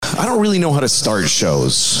I don't really know how to start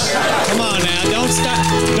shows. Come on now,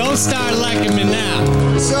 don't start liking me now.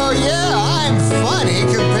 So yeah, I'm funny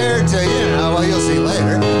compared to, well, you'll see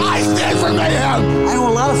later. I stand for mayhem! I know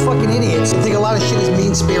a lot of fucking idiots that think a lot of shit is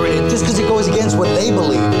mean-spirited just because it goes against what they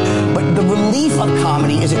believe. But the relief of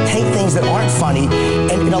comedy is it takes things that aren't funny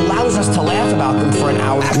and it allows us to laugh about them for an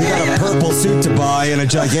hour. We got a purple suit to buy and a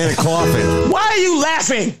gigantic coffin. Why are you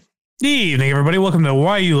laughing? Good evening, everybody. Welcome to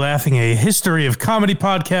Why Are You Laughing, a history of comedy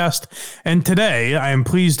podcast. And today I am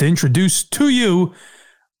pleased to introduce to you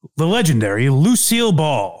the legendary Lucille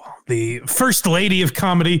Ball, the first lady of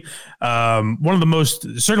comedy, certainly one of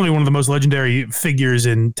the most legendary figures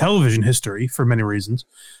in television history for many reasons.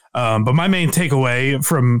 But my main takeaway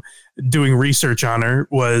from doing research on her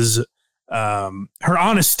was her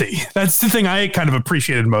honesty. That's the thing I kind of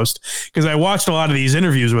appreciated most, because I watched a lot of these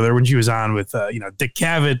interviews with her when she was on with, Dick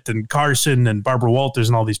Cavett and Carson and Barbara Walters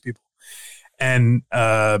and all these people. And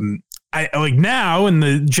I like now in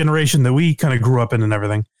the generation that we kind of grew up in and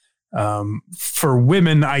everything, for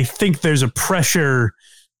women, I think there's a pressure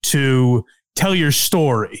to tell your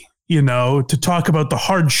story, to talk about the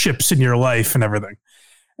hardships in your life and everything.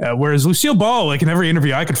 Whereas Lucille Ball, like in every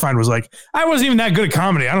interview I could find, was like, I wasn't even that good at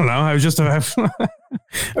comedy. I don't know. I was just I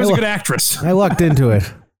was a good actress. I lucked into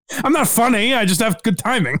it. I'm not funny. I just have good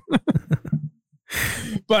timing.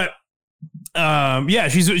 But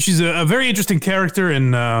she's a very interesting character,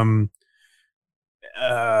 and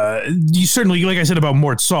you certainly, like I said about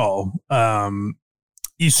Mort Saul,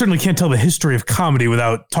 you certainly can't tell the history of comedy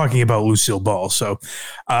without talking about Lucille Ball. So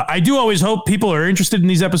I do always hope people are interested in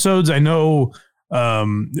these episodes. I know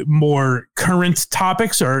more current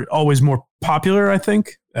topics are always more popular, I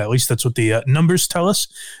think. At least that's what the numbers tell us.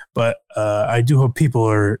 But I do hope people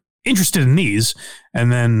are interested in these.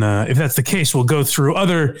 And then if that's the case, we'll go through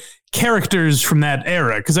other characters from that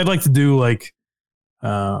era, because I'd like to do like,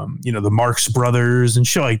 the Marx Brothers and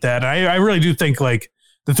shit like that. I really do think like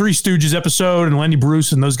the Three Stooges episode and Lenny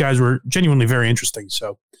Bruce and those guys were genuinely very interesting.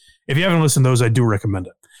 So if you haven't listened to those, I do recommend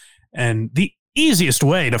it. And the easiest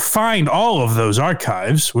way to find all of those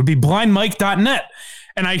archives would be blindmike.net.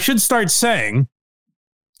 And I should start saying,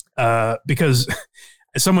 because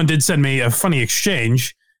someone did send me a funny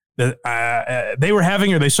exchange that they were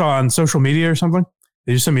having, or they saw on social media or something.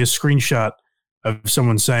 They just sent me a screenshot of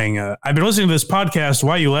someone saying, I've been listening to this podcast,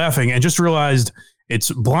 Why Are You Laughing? And just realized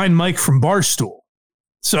it's Blind Mike from Barstool.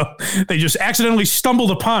 So they just accidentally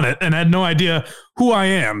stumbled upon it and had no idea who I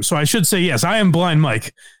am. So I should say, yes, I am Blind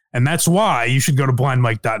Mike. And that's why you should go to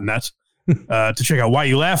blindmike.net to check out Why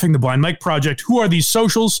You Laughing, the Blind Mike Project. Who are these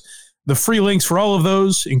socials? The free links for all of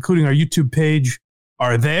those, including our YouTube page,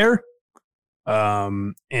 are there.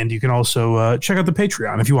 And you can also check out the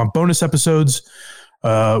Patreon if you want bonus episodes.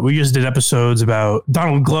 We just did episodes about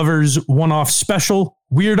Donald Glover's one-off special,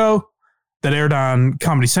 Weirdo, that aired on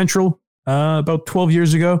Comedy Central about 12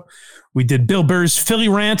 years ago. We did Bill Burr's Philly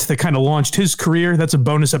Rant that kind of launched his career. That's a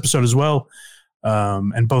bonus episode as well.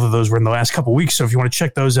 And both of those were in the last couple of weeks. So if you want to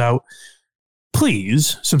check those out,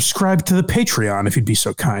 please subscribe to the Patreon if you'd be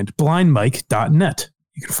so kind. blindmike.net.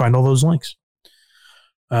 You can find all those links.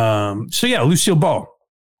 Lucille Ball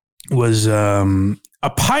was a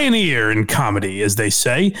pioneer in comedy, as they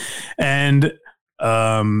say. And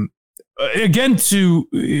again,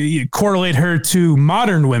 to correlate her to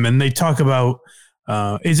modern women, they talk about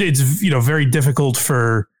it's very difficult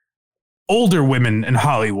for older women in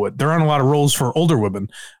Hollywood. There aren't a lot of roles for older women,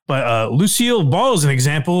 but Lucille Ball is an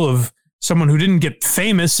example of someone who didn't get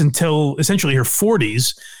famous until essentially her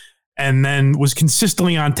 40s, and then was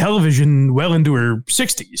consistently on television well into her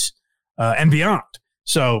 60s and beyond.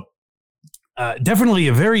 So definitely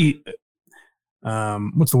a very,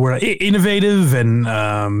 innovative and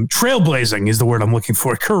trailblazing is the word I'm looking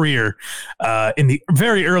for, career in the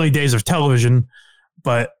very early days of television.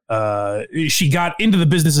 But she got into the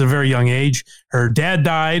business at a very young age. Her dad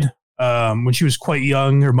died when she was quite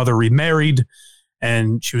young. Her mother remarried,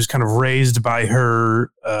 and she was kind of raised by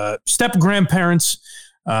her step-grandparents.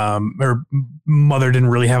 Her mother didn't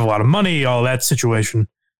really have a lot of money, all that situation.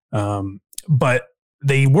 But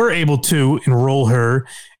they were able to enroll her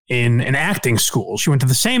in an acting school. She went to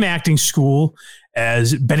the same acting school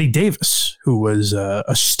as Bette Davis, who was a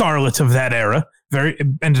starlet of that era.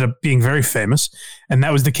 Ended up being very famous, and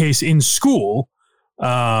that was the case in school.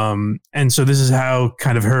 And so this is how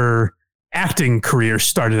kind of her acting career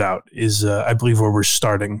started out, is I believe where we're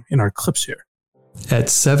starting in our clips here. At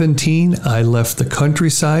 17, I left the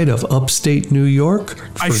countryside of upstate New York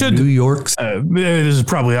for New York's. This is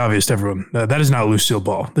probably obvious to everyone. That is not Lucille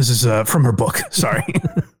Ball. This is from her book. Sorry.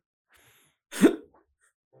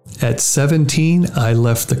 At 17, I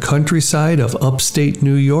left the countryside of upstate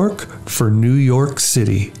New York for New York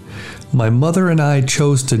City. My mother and I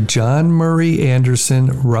chose to John Murray Anderson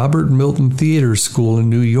Robert Milton Theater School in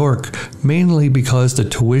New York, mainly because the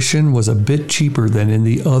tuition was a bit cheaper than in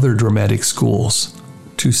the other dramatic schools.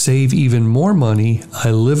 To save even more money,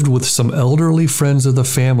 I lived with some elderly friends of the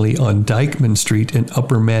family on Dyckman Street in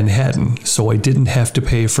Upper Manhattan, so I didn't have to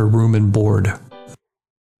pay for room and board.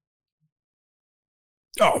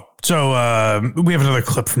 Oh, so we have another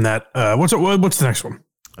clip from that. What's the next one?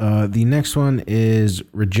 The next one is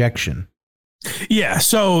rejection. Yeah,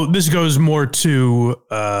 so this goes more to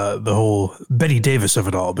the whole Betty Davis of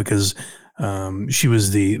it all, because she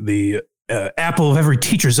was the apple of every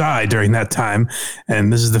teacher's eye during that time,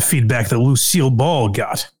 and this is the feedback that Lucille Ball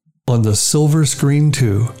got. On the silver screen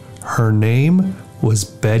too, her name was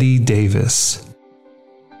Betty Davis.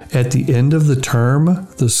 At the end of the term,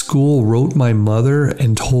 the school wrote my mother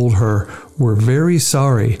and told her, "We're very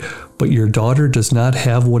sorry, but your daughter does not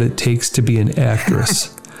have what it takes to be an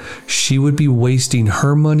actress. She would be wasting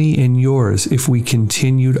her money and yours if we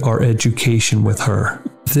continued our education with her."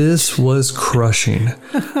 This was crushing.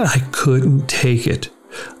 I couldn't take it.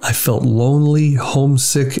 I felt lonely,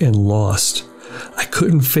 homesick, and lost. I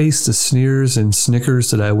couldn't face the sneers and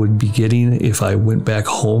snickers that I would be getting if I went back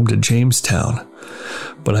home to Jamestown.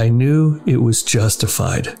 But I knew it was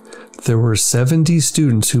justified. There were 70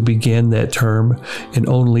 students who began that term, and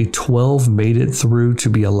only 12 made it through to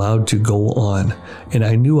be allowed to go on. And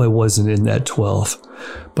I knew I wasn't in that 12.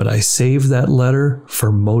 But I saved that letter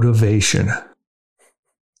for motivation.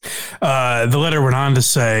 The letter went on to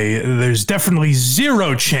say, there's definitely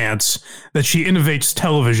zero chance that she innovates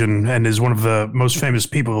television and is one of the most famous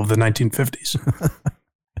people of the 1950s.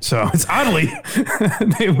 So it's oddly,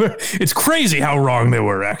 it's crazy how wrong they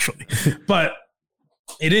were, actually. But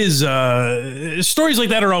it is, stories like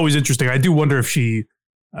that are always interesting. I do wonder if she,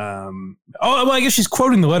 I guess she's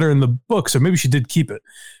quoting the letter in the book, so maybe she did keep it.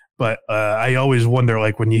 But I always wonder,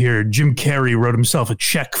 like, when you hear Jim Carrey wrote himself a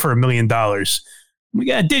check for $1 million,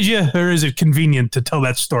 yeah, did you? Or is it convenient to tell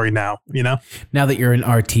that story now, you know? Now that you're an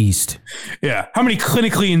artiste. Yeah. How many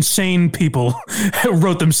clinically insane people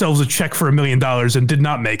wrote themselves a check for $1 million and did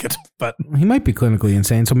not make it? But he might be clinically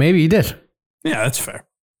insane, so maybe he did. Yeah, that's fair.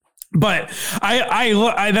 But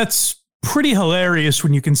I that's pretty hilarious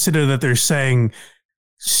when you consider that they're saying,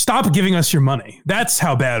 stop giving us your money. That's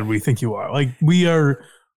how bad we think you are. Like, we are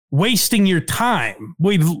wasting your time.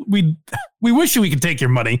 We wish we could take your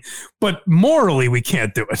money, but morally we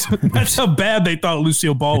can't do it. That's how bad they thought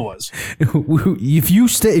Lucille Ball was. If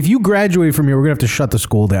you graduate from here, we're gonna have to shut the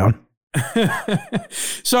school down.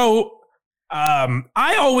 So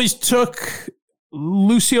I always took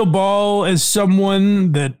Lucille Ball as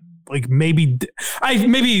someone that, like, maybe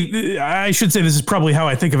I should say this is probably how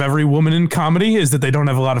I think of every woman in comedy, is that they don't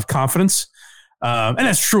have a lot of confidence. And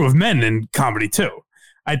that's true of men in comedy too.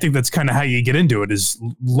 I think that's kind of how you get into it, is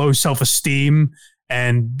low self-esteem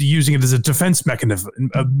and using it as a defense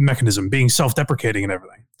mechanism, being self-deprecating and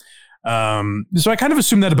everything. So I kind of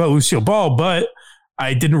assumed that about Lucille Ball, but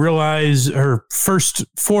I didn't realize her first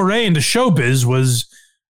foray into showbiz was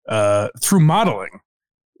through modeling.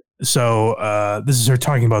 So this is her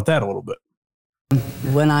talking about that a little bit.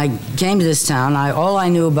 When I came to this town, all I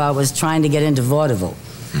knew about was trying to get into vaudeville.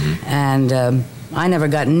 And I never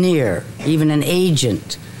got near even an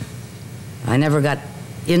agent. I never got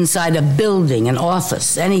inside a building, an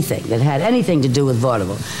office, anything that had anything to do with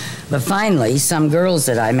vaudeville. But finally, some girls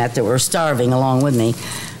that I met that were starving along with me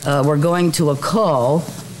were going to a call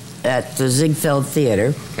at the Ziegfeld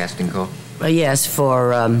Theater. Casting call? Yes,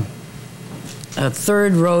 for a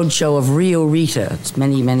third road show of Rio Rita. It's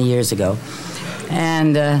many, many years ago.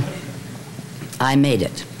 And I made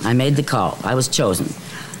it. I made the call. I was chosen.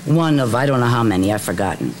 One of, I don't know how many, I've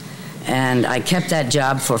forgotten. And I kept that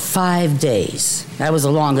job for 5 days. That was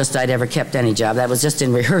the longest I'd ever kept any job. That was just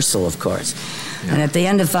in rehearsal, of course. Yeah. And at the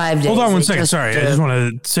end of 5 days... Hold on one second. Sorry, I just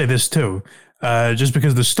want to say this too. Just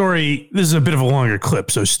because the story, this is a bit of a longer clip,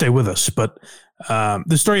 so stay with us. But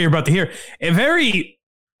the story you're about to hear, a very,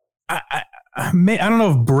 I don't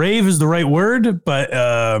know if brave is the right word, but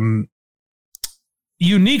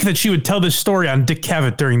unique that she would tell this story on Dick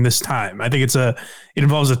Cavett during this time. I think it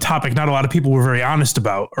involves a topic not a lot of people were very honest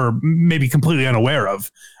about, or maybe completely unaware of.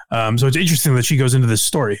 So it's interesting that she goes into this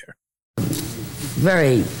story here.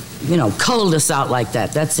 Very, culled us out like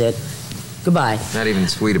that. That's it. Goodbye. Not even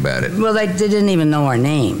sweet about it. Well, they didn't even know our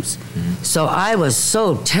names. Mm-hmm. So I was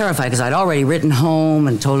so terrified because I'd already written home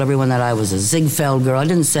and told everyone that I was a Ziegfeld girl. I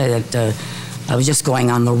didn't say that I was just going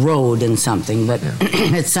on the road in something, but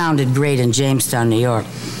it sounded great in Jamestown, New York.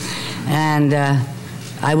 And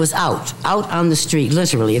I was out on the street,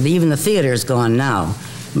 literally. Even the theater is gone now.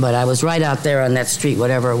 But I was right out there on that street,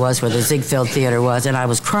 whatever it was, where the Ziegfeld Theater was, and I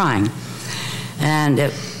was crying. And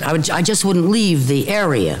I just wouldn't leave the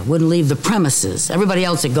area, wouldn't leave the premises. Everybody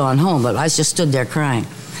else had gone home, but I just stood there crying.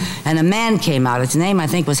 And a man came out. His name, I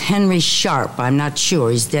think, was Henry Sharp. I'm not sure.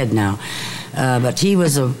 He's dead now. But he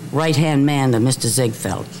was a right-hand man to Mr.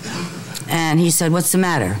 Ziegfeld. And he said, "What's the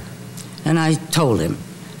matter?" And I told him.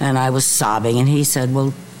 And I was sobbing. And he said,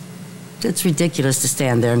 "Well, it's ridiculous to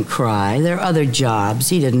stand there and cry. There are other jobs."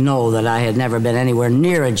 He didn't know that I had never been anywhere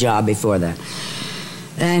near a job before that.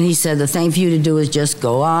 And he said, "The thing for you to do is just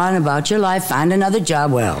go on about your life, find another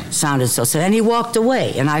job." Well, sounded so sad. And he walked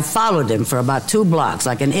away, and I followed him for about 2 blocks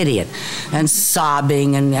like an idiot, and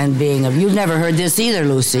sobbing and being, you've never heard this either,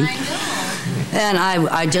 Lucy. And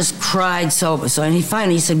I just cried so. And he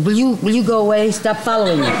finally said, will you go away? Stop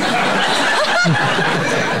following me.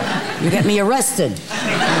 You get me arrested. Go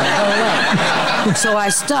away. So I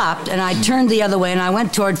stopped, and I turned the other way, and I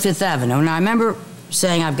went toward Fifth Avenue. And I remember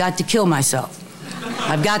saying, I've got to kill myself.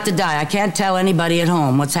 I've got to die. I can't tell anybody at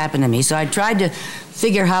home what's happened to me. So I tried to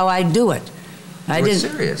figure how I'd do it. You were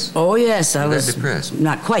serious? Oh, yes. I was depressed?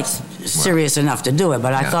 Not quite serious enough to do it,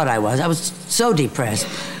 but I thought I was. I was so depressed.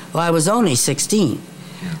 Well, I was only 16.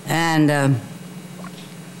 Yeah. And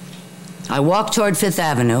I walked toward Fifth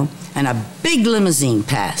Avenue, and a big limousine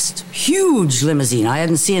passed. Huge limousine. I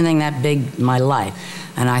hadn't seen anything that big in my life.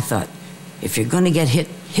 And I thought, if you're going to get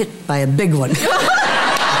hit by a big one.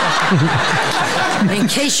 In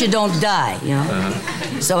case you don't die, you know.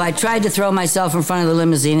 Uh-huh. So I tried to throw myself in front of the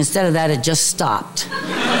limousine. Instead of that, it just stopped.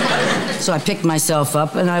 So I picked myself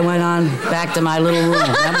up and I went on back to my little room.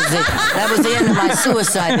 That was the end of my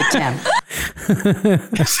suicide attempt.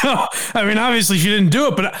 So, I mean, obviously she didn't do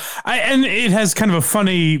it, but and it has kind of a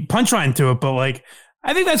funny punchline to it, but like,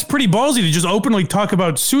 I think that's pretty ballsy to just openly talk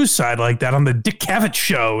about suicide like that on the Dick Cavett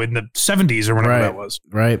show in the 70s or whenever that was.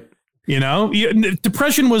 Right. You know,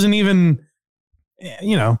 depression wasn't even,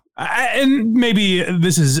 you know, and maybe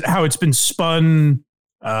this is how it's been spun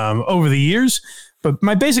over the years, but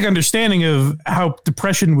my basic understanding of how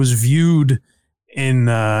depression was viewed in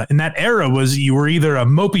that era was you were either a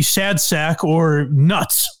mopey sad sack or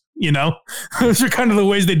nuts, you know? Those are kind of the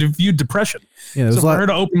ways they viewed depression. Yeah, so for her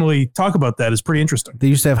to openly talk about that is pretty interesting. They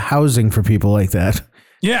used to have housing for people like that.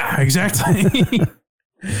 Yeah, exactly.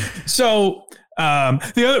 So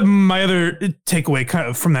my other takeaway kind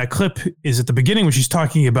of from that clip is at the beginning when she's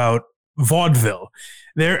talking about vaudeville.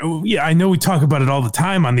 Yeah, I know we talk about it all the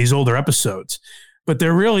time on these older episodes, but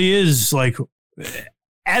there really is, like,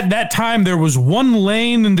 at that time there was one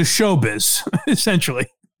lane into showbiz essentially,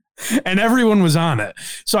 and everyone was on it.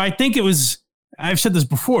 So I think it was, I've said this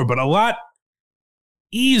before, but a lot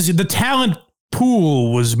easy. The talent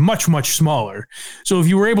pool was much, much smaller. So if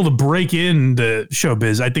you were able to break into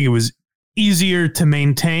showbiz, I think it was easier to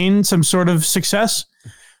maintain some sort of success,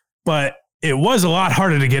 but it was a lot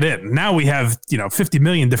harder to get in. Now we have, 50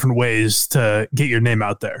 million different ways to get your name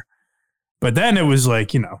out there. But then it was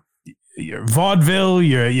like, your vaudeville,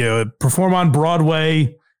 you perform on Broadway.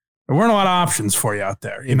 There weren't a lot of options for you out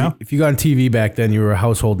there, know? If you got on TV back then, you were a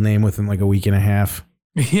household name within like a week and a half.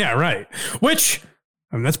 Yeah, right. Which,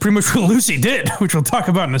 that's pretty much what Lucy did, which we'll talk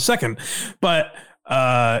about in a second. But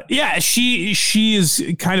yeah, she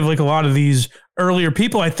is kind of like a lot of these earlier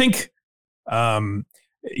people. I think,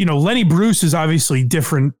 Lenny Bruce is obviously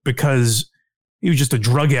different because he was just a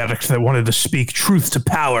drug addict that wanted to speak truth to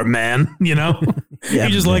power, man. Yeah, he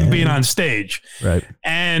just liked being on stage. Right.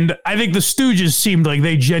 And I think the Stooges seemed like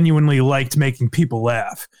they genuinely liked making people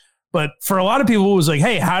laugh. But for a lot of people, it was like,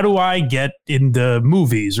 hey, how do I get into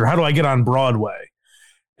movies, or how do I get on Broadway?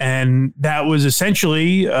 And that was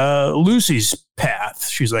essentially Lucy's path.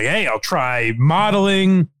 She's like, hey, I'll try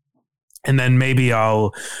modeling, and then maybe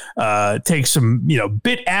I'll take some,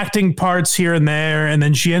 bit acting parts here and there. And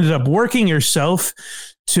then she ended up working herself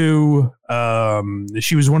to,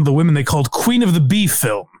 she was one of the women they called Queen of the B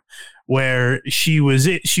film, where she was,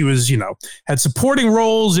 had supporting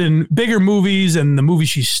roles in bigger movies, and the movies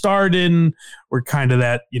she starred in were kind of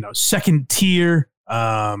that, second tier,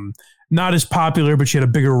 not as popular, but she had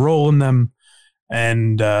a bigger role in them.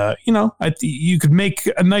 And, you could make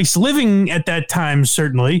a nice living at that time,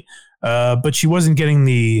 certainly. But she wasn't getting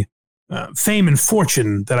the fame and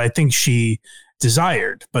fortune that I think she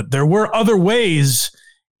desired. But there were other ways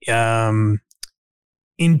there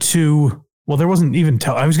wasn't even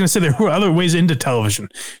I was going to say there were other ways into television.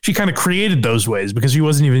 She kind of created those ways because she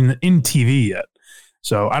wasn't even in TV yet.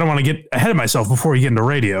 So I don't want to get ahead of myself before we get into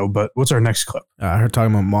radio, but what's our next clip? Her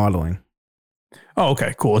talking about modeling. Oh,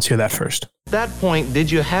 okay, cool. Let's hear that first. At that point, did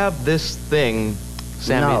you have this thing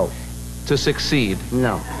Sammy? No. To succeed?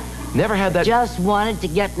 No. Never had that... Just wanted to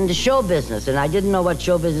get into show business, and I didn't know what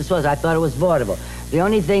show business was. I thought it was vaudeville. The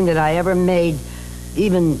only thing that I ever made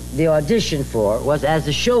even the audition for was as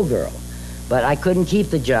a showgirl. But I couldn't keep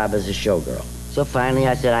the job as a showgirl. So finally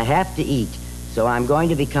I said, I have to eat, so I'm going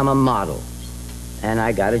to become a model. And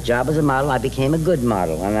I got a job as a model. I became a good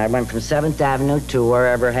model. And I went from 7th Avenue to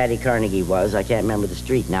wherever Hattie Carnegie was. I can't remember the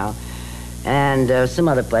street now. And some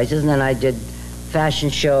other places. And then I did fashion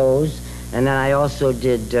shows. And then I also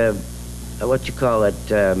did,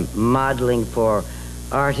 modeling for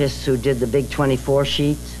artists who did the big 24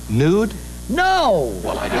 sheets. Nude? No!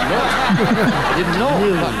 Well, I didn't know. I didn't know.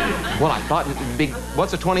 Well, I thought big.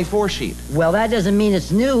 What's a 24 sheet? Well, that doesn't mean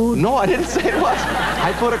it's nude. No, I didn't say it was.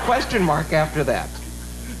 I put a question mark after that.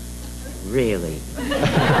 Really?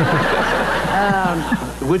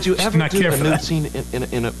 Would you ever do a nude scene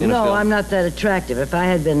in a film? No, I'm not that attractive. If I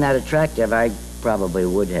had been that attractive, I probably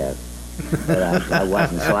would have. But I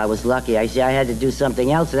wasn't, so I was lucky. I had to do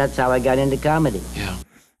something else, and that's how I got into comedy. Yeah.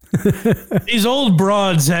 These old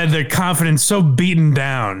broads had their confidence so beaten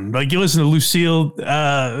down. Like, you listen to Lucille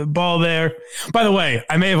Ball there. By the way,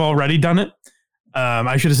 I may have already done it.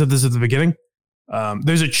 I should have said this at the beginning.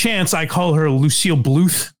 There's a chance I call her Lucille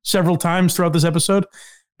Bluth several times throughout this episode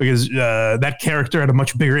because that character had a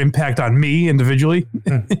much bigger impact on me individually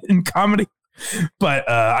in comedy. But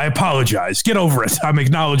I apologize. Get over it. I'm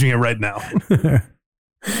acknowledging it right now.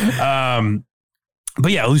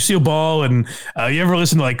 But yeah, Lucille Ball, and you ever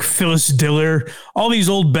listen to like Phyllis Diller? All these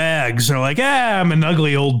old bags are like, I'm an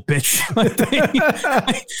ugly old bitch. Like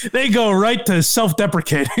they go right to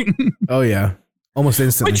self-deprecating. Oh yeah, almost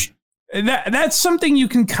instantly. Which that's something you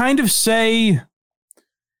can kind of say.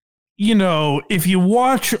 You know, if you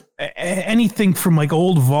watch anything from like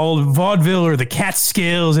old vaudeville or the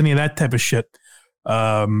Catskills, any of that type of shit,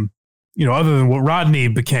 you know, other than what Rodney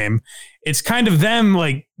became, it's kind of them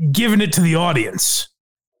like giving it to the audience,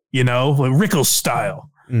 you know, like Rickles style.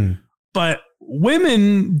 Mm. But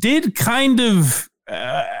women did kind of,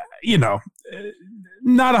 you know,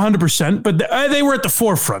 not 100%, but they were at the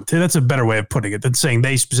forefront. That's a better way of putting it than saying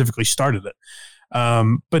they specifically started it.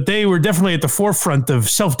 But they were definitely at the forefront of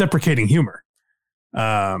self-deprecating humor.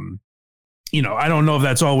 You know, I don't know if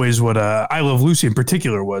that's always what I Love Lucy in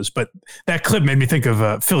particular was, but that clip made me think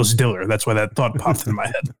of Phyllis Diller. That's why that thought popped in my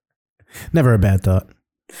head. Never a bad thought.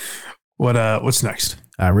 What's next?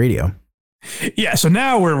 Radio. Yeah, so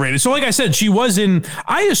now we're radio. So like I said, she was in,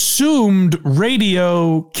 I assumed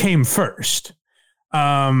radio came first.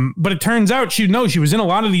 But it turns out she was in a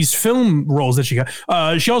lot of these film roles that she got.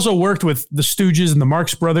 She also worked with the Stooges and the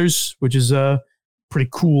Marx Brothers, which is a pretty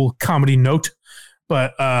cool comedy note.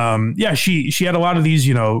 But yeah, she had a lot of these,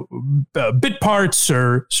 you know, bit parts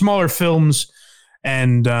or smaller films,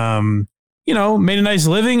 and you know, made a nice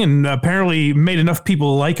living, and apparently made enough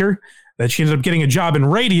people like her that she ended up getting a job in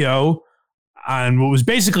radio on what was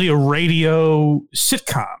basically a radio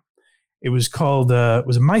sitcom. It was called,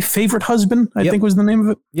 was it My Favorite Husband? I think was the name of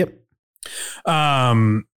it. Yep.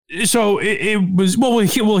 So it was, well,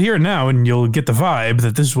 we'll hear it now and you'll get the vibe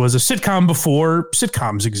that this was a sitcom before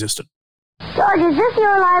sitcoms existed. George, is this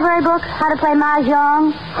your library book, How to Play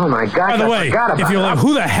Mahjong? Oh my gosh, By the way, if you're like,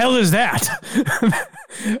 who the hell is that?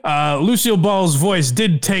 Lucille Ball's voice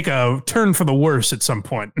did take a turn for the worse at some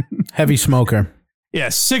point. Heavy smoker. Yeah,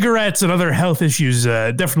 cigarettes and other health issues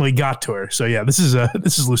definitely got to her. So yeah, this is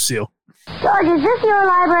Lucille. George, is this your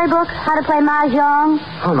library book, How to Play Mahjong?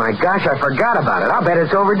 Oh my gosh, I forgot about it. I'll bet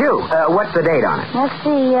it's overdue. What's the date on it? Let's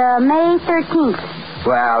see, May 13th.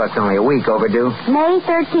 Well, it's only a week overdue. May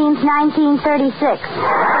 13th, 1936.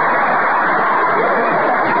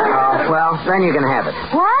 Well, then you can have it.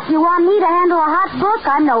 What? You want me to handle a hot book?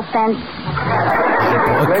 I'm no fence.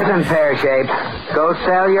 Listen, Pear-Shape, go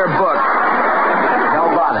sell your book.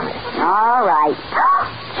 Don't bother me. All right.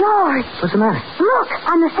 George. What's the matter? Look,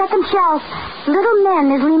 on the second shelf. Little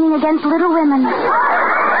Men is leaning against Little Women.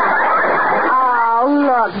 Oh,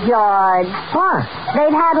 look, George. What?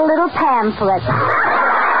 They've had a little pamphlet.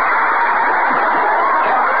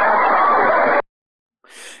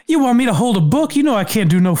 You want me to hold a book? You know I can't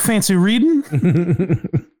do no fancy reading.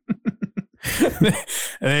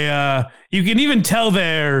 You can even tell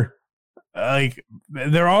they're like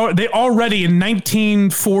they already in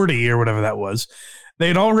 1940 or whatever that was.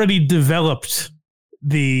 They'd already developed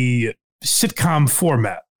the sitcom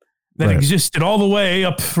format that existed all the way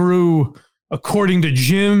up through According to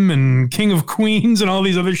Jim and King of Queens and all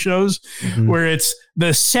these other shows, where it's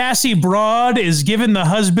the sassy broad is giving the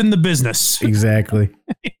husband the business. Exactly.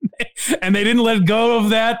 And they didn't let go of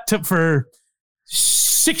that for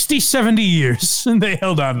 60, 70 years. And they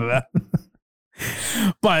held on to that.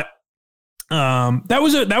 But that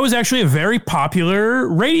was actually a very popular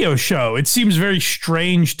radio show. It seems very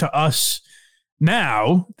strange to us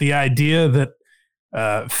now, the idea that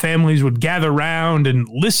families would gather around and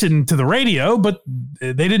listen to the radio, but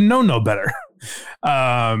they didn't know no better.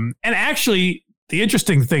 And actually, the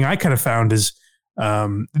interesting thing I kind of found is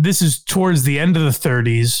this is towards the end of the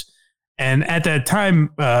 30s. And at that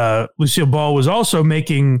time, Lucille Ball was also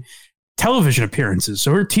making television appearances.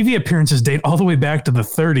 So her TV appearances date all the way back to the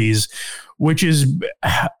 30s, which is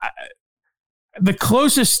the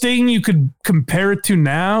closest thing you could compare it to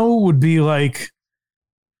now would be like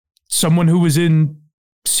someone who was in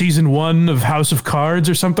season 1 of House of Cards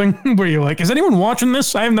or something, where you're like, is anyone watching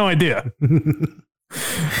this? I have no idea.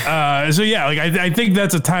 So yeah, like I think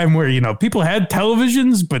that's a time where, people had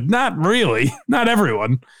televisions, but not really, not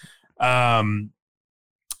everyone.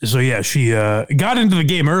 So yeah, she got into the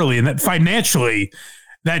game early, and that financially,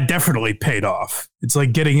 that definitely paid off. It's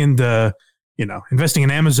like getting into, investing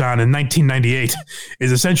in Amazon in 1998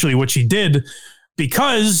 is essentially what she did,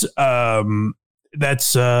 because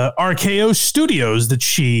that's RKO Studios that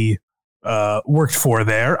she worked for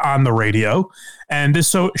there on the radio. And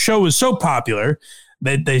this show was so popular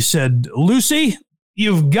that they said, Lucy,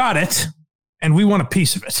 you've got it, and we want a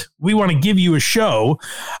piece of it. We want to give you a show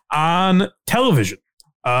on television.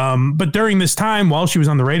 But during this time, while she was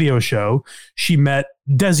on the radio show, she met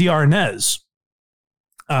Desi Arnaz.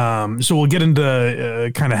 So we'll get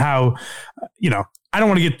into kind of how, I don't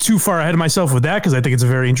want to get too far ahead of myself with that, because I think it's a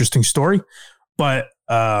very interesting story. But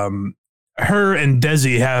her and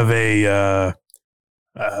Desi have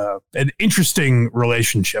an interesting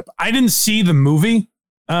relationship. I didn't see the movie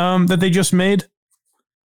that they just made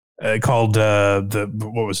called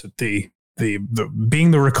what was it, the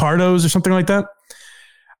Being the Ricardos or something like that.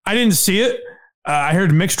 I didn't see it. I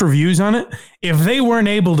heard mixed reviews on it. If they weren't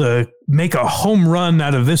able to make a home run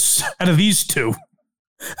out of these two,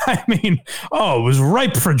 I mean, it was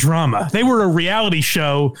ripe for drama. They were a reality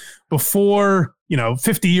show before,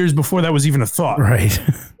 50 years before that was even a thought. Right.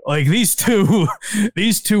 Like these two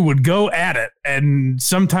would go at it, and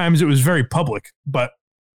sometimes it was very public. But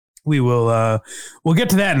we'll get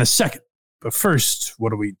to that in a second. But first,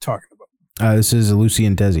 what are we talking about? This is Lucy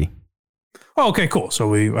and Desi. Oh, okay, cool.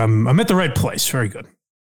 So I'm at the right place. Very good.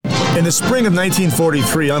 In the spring of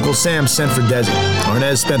 1943, Uncle Sam sent for Desi.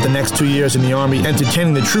 Arnaz spent the next 2 years in the Army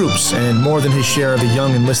entertaining the troops and more than his share of the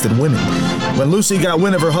young enlisted women. When Lucy got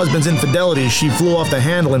wind of her husband's infidelity, she flew off the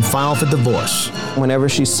handle and filed for divorce. Whenever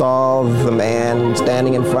she saw the man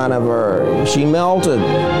standing in front of her, she melted.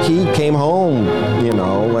 He came home,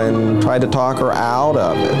 and tried to talk her out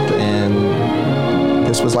of it. And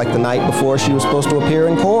this was like the night before she was supposed to appear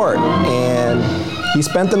in court. And he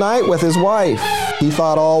spent the night with his wife. He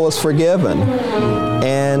thought all was forgiven.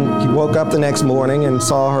 And he woke up the next morning and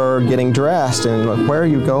saw her getting dressed and like, where are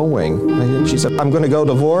you going? And she said, I'm going to go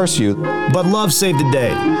divorce you. But love saved the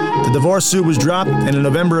day. The divorce suit was dropped, and in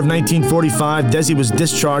November of 1945, Desi was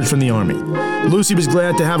discharged from the Army. Lucy was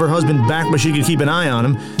glad to have her husband back where she could keep an eye on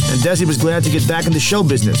him, and Desi was glad to get back into show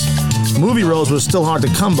business. Movie roles were still hard to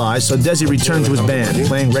come by, so Desi returned to his band,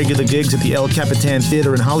 playing regular gigs at the El Capitan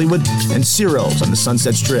Theater in Hollywood and Ciro's on the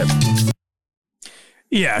Sunset Strip.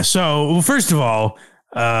 Yeah, so first of all,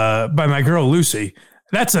 by my girl Lucy,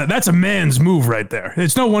 that's a man's move right there.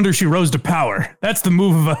 It's no wonder she rose to power. That's the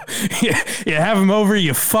move of you have him over,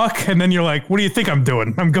 you fuck, and then you're like, what do you think I'm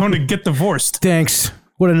doing? I'm going to get divorced. Thanks.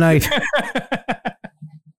 What a night.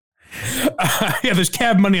 Yeah, there's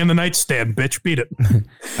cab money on the nightstand, bitch. Beat it.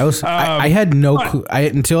 I had no clue.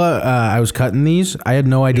 Until I was cutting these, I had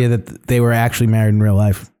no idea that they were actually married in real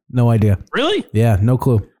life. No idea. Really? Yeah, no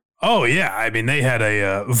clue. Oh, yeah. I mean, they had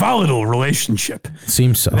a volatile relationship.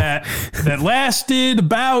 Seems so. That lasted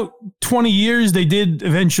about 20 years. They did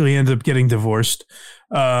eventually end up getting divorced.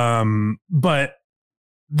 But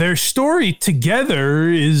their story together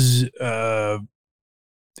is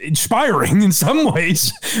inspiring in some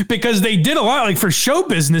ways because they did a lot. Like for show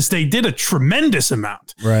business, they did a tremendous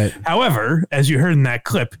amount. Right. However, as you heard in that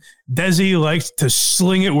clip, Desi liked to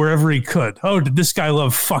sling it wherever he could. Oh, did this guy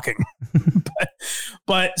love fucking?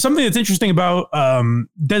 but something that's interesting about Desi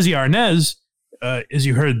Arnaz, as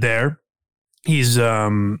you heard there, he's a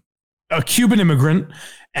Cuban immigrant,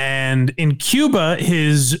 and in Cuba,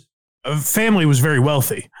 his family was very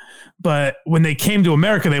wealthy. But when they came to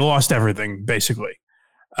America, they lost everything, basically.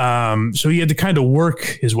 So he had to kind of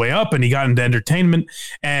work his way up, and he got into entertainment.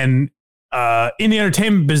 And in the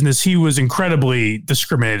entertainment business, he was incredibly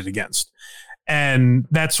discriminated against. And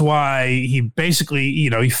that's why he basically,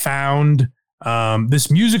 he found this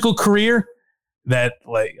musical career that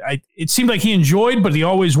it seemed like he enjoyed, but he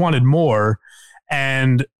always wanted more.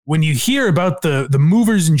 And when you hear about the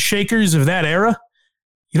movers and shakers of that era,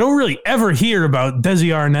 you don't really ever hear about Desi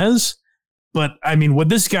Arnaz. But I mean, what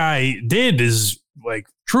this guy did is like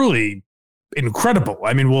truly incredible.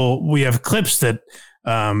 I mean, we have clips that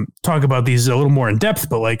talk about these a little more in depth,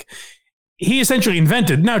 but like he essentially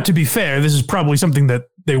invented. Now, to be fair, this is probably something that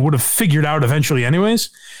they would have figured out eventually anyways.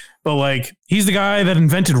 But like, he's the guy that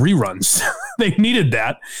invented reruns. They needed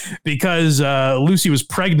that because Lucy was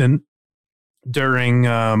pregnant during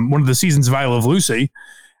one of the seasons of I Love Lucy.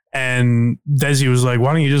 And Desi was like,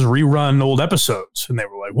 why don't you just rerun old episodes? And they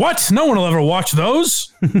were like, what? No one will ever watch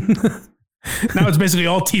those. Now it's basically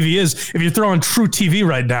all TV is. If you throw on True TV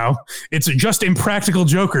right now, it's just Impractical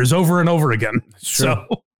Jokers over and over again. So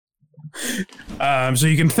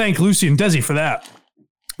you can thank Lucy and Desi for that,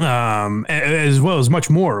 as well as much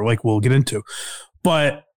more, like we'll get into.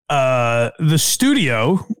 But the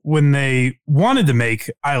studio, when they wanted to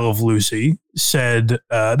make I Love Lucy, said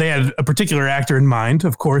they had a particular actor in mind,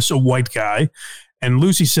 of course, a white guy. And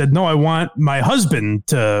Lucy said, no, I want my husband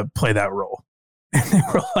to play that role. And they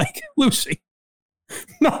were like, Lucy,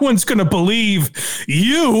 no one's going to believe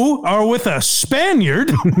you are with a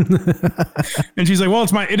Spaniard. And she's like, well,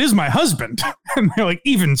 it is my husband. And they're like,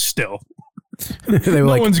 even still,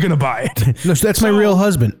 no one's going to buy it. No, that's my real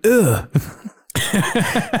husband. Ugh.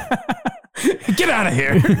 Get out of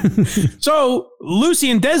here. So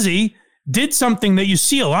Lucy and Desi did something that you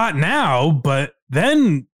see a lot now, but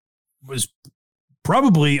then was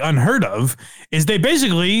probably unheard of, is they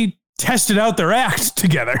basically tested out their act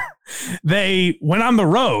together. They went on the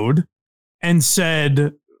road and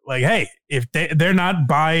said, like, hey, if they're not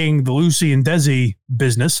buying the Lucy and Desi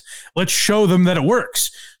business, let's show them that it works.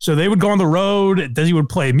 So they would go on the road, Desi would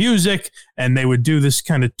play music, and they would do this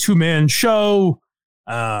kind of two-man show.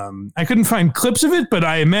 I couldn't find clips of it, but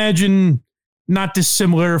I imagine not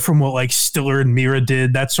dissimilar from what like Stiller and Mira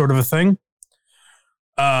did, that sort of a thing.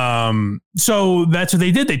 So that's what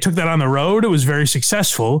they did. They took that on the road. It was very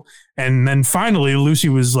successful. And then finally Lucy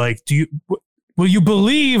was like, will you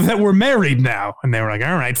believe that we're married now? And they were like,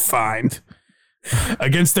 all right, fine.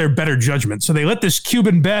 Against their better judgment. So they let this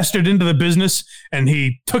Cuban bastard into the business and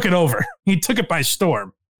he took it over. He took it by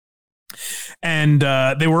storm. And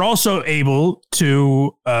they were also able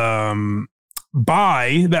to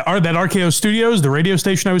buy that RKO Studios, the radio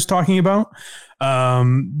station I was talking about.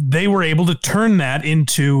 They were able to turn that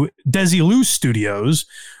into Desilu Studios,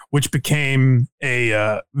 which became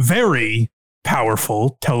a very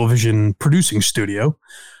powerful television producing studio.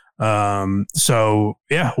 So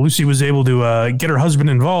yeah, Lucy was able to get her husband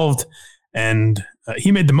involved, and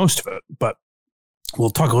he made the most of it. But we'll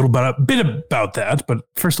talk a bit about that. But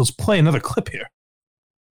first, let's play another clip here.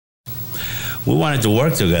 We wanted to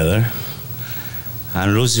work together,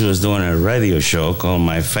 and Lucy was doing a radio show called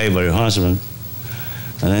My Favorite Husband,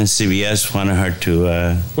 and then CBS wanted her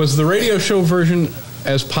to... Was the radio show version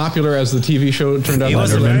as popular as the TV show turned out? It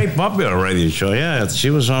was a very popular radio show, yeah.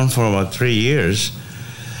 She was on for about 3 years.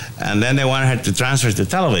 And then they wanted her to transfer to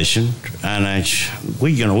television, and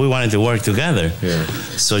we wanted to work together. Yeah.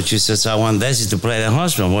 So she says, I want Desi to play the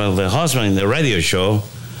husband. Well, the husband in the radio show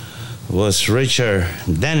was Richard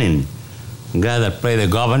Denning, the guy that played the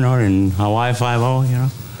governor in Hawaii Five-0, you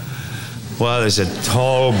know. Well, it's a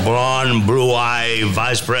tall, blonde, blue-eyed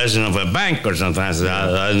vice president of a bank or something. I said,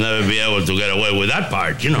 I'll never be able to get away with that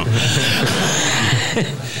part, you know.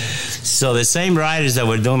 So the same writers that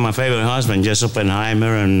were doing My Favorite Husband, Jess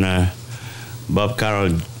Oppenheimer and Bob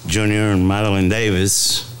Carroll Jr. and Madeline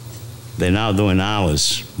Davis, they're now doing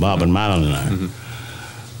Alice, Bob and Madeline are.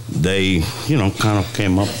 Mm-hmm. They, kind of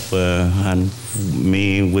came up and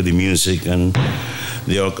me with the music and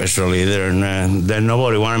the orchestra leader, and then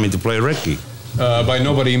nobody wanted me to play Ricky. By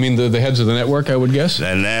nobody, you mean the heads of the network, I would guess?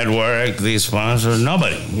 The network, the sponsors,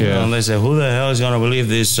 nobody. You know, they say, who the hell is going to believe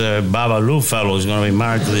this Babalu fellow is going to be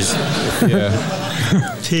married to this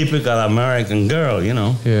typical American girl, you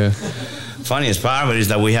know? Yeah. Funniest part of it is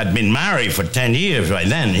that we had been married for 10 years right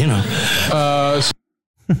then, you know?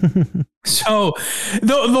 So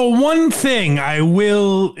the one thing I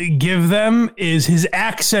will give them is his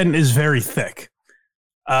accent is very thick.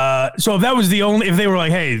 So if that was if they were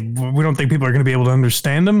like, hey, we don't think people are going to be able to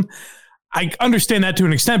understand him, I understand that to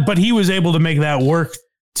an extent, but he was able to make that work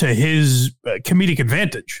to his comedic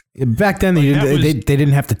advantage. Back then, they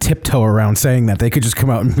didn't have to tiptoe around saying that. They could just come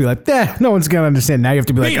out and be like, no one's going to understand. Now you have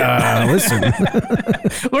to be like, listen.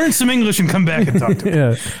 Learn some English and come back and talk to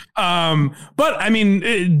him. But, I mean,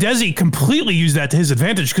 Desi completely used that to his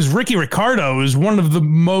advantage because Ricky Ricardo is one of the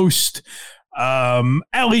most...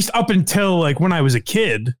 at least up until like when I was a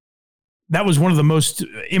kid, that was one of the most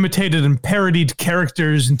imitated and parodied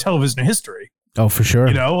characters in television history. Oh, for sure.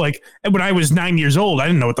 You know, like when I was 9 years old, I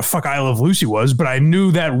didn't know what the fuck I Love Lucy was, but I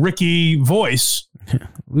knew that Ricky voice.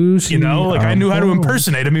 Lucy, you know, like I knew how to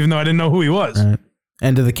impersonate him, even though I didn't know who he was.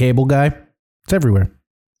 End of the Cable Guy. It's everywhere.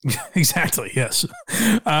 Exactly. Yes.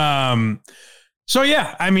 So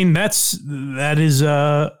yeah, I mean, that is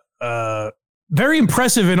very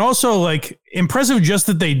impressive, and also like impressive just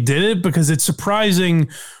that they did it, because it's surprising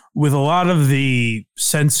with a lot of the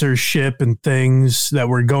censorship and things that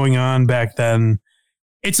were going on back then.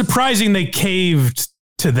 It's surprising they caved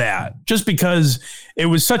to that, just because it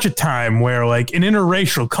was such a time where like an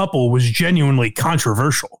interracial couple was genuinely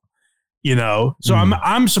controversial, you know? So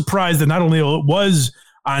I'm surprised that not only it was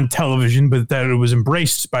on television, but that it was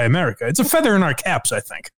embraced by America. It's a feather in our caps, I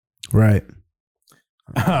think. Right.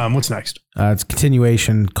 What's next? It's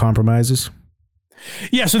continuation compromises.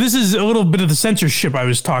 Yeah, so this is a little bit of the censorship I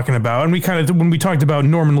was talking about. And we kind of, when we talked about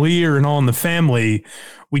Norman Lear and All in the Family,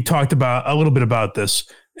 we talked about a little bit about this.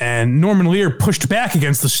 And Norman Lear pushed back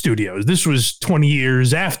against the studios. This was 20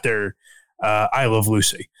 years after I Love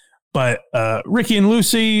Lucy. But Ricky and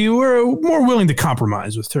Lucy were more willing to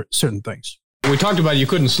compromise with certain things. We talked about you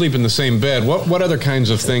couldn't sleep in the same bed. What other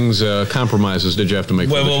kinds of things, compromises did you have to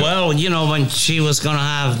make? Well, you know, when she was going to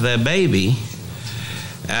have the baby,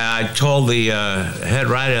 I told the head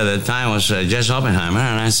writer at the time was Jess Oppenheimer,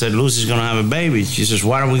 and I said, Lucy's going to have a baby. She says,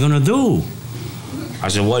 what are we going to do? I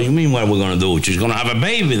said, what do you mean what are we going to do? She's going to have a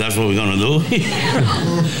baby. That's what we're going to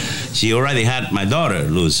do. She already had my daughter,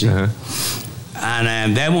 Lucy.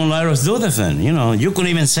 And they won't let us do the thing. You know, you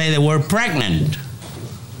couldn't even say the word pregnant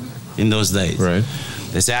in those days. Right.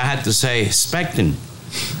 They say I had to say expecting.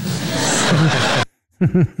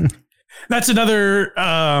 That's another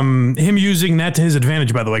him using that to his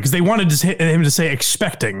advantage, by the way, because they wanted him to say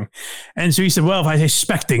expecting, and so he said, "Well, if I say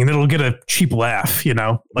expecting, then it'll get a cheap laugh, you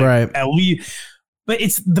know." Like, right. At least, but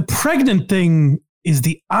it's the pregnant thing is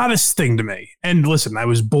the oddest thing to me. And listen, I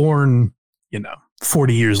was born,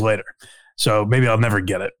 40 years later, so maybe I'll never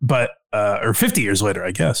get it, but or 50 years later,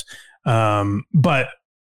 I guess. But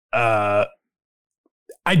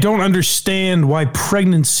I don't understand why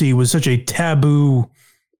pregnancy was such a taboo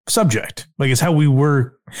subject. Like, it's how we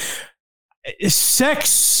were.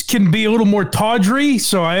 Sex can be a little more tawdry,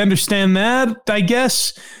 so I understand that, I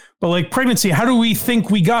guess. But like pregnancy, how do we think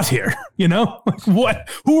we got here? What?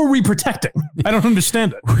 Who are we protecting? I don't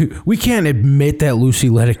understand it. We can't admit that Lucy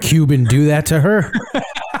let a Cuban do that to her.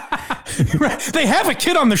 Right. They have a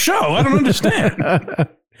kid on the show. I don't understand.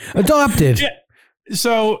 Adopted. Yeah.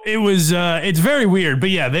 So it was, it's very weird, but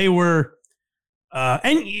yeah, they were,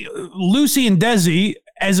 and Lucy and Desi,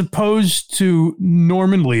 as opposed to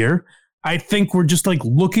Norman Lear, I think were just like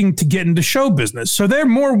looking to get into show business. So they're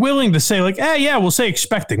more willing to say like, yeah, we'll say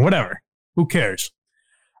expecting, whatever. Who cares?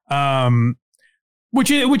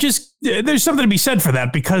 Which is, there's something to be said for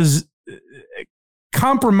that, because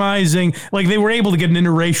compromising, like they were able to get an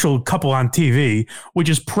interracial couple on TV, which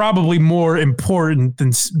is probably more important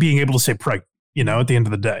than being able to say pregnant. At the end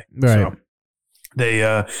of the day. Right. So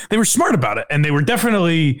they were smart about it, and they were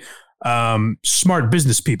definitely smart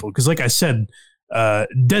business people. Because like I said,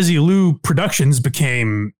 Desilu Productions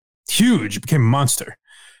became huge, became a monster.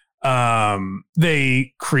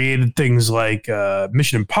 They created things like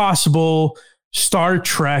Mission Impossible, Star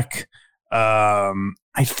Trek. I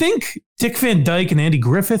think Dick Van Dyke and Andy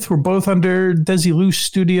Griffith were both under Desilu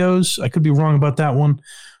Studios. I could be wrong about that one.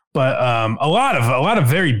 But a lot of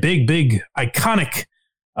very big, iconic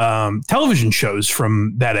television shows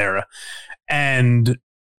from that era. And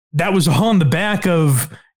that was all on the back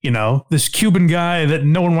of, this Cuban guy that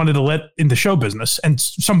no one wanted to let into show business, and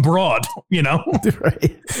some broad,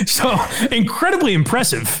 Right. So incredibly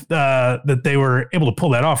impressive that they were able to pull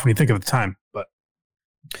that off when you think of the time. But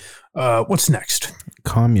what's next?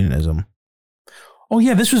 Communism. Oh,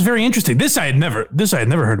 yeah, this was very interesting. This I had never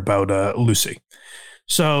heard about Lucy.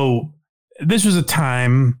 So this was a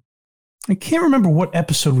time, I can't remember what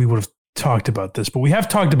episode we would have talked about this, but we have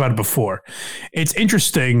talked about it before. It's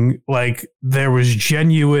interesting, like there was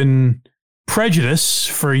genuine prejudice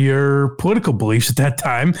for your political beliefs at that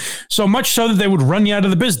time, so much so that they would run you out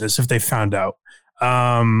of the business if they found out.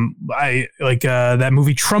 I like that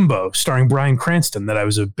movie Trumbo starring Bryan Cranston that I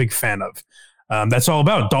was a big fan of. That's all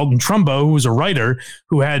about Dalton Trumbo, who was a writer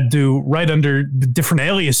who had to write under different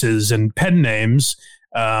aliases and pen names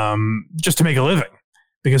just to make a living,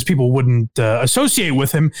 because people wouldn't associate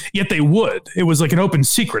with him, yet they would. It was like an open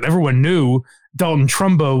secret. Everyone knew Dalton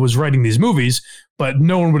Trumbo was writing these movies, but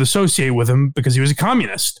no one would associate with him because he was a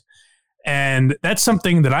communist. And that's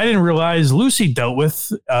something that I didn't realize Lucy dealt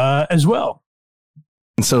with as well.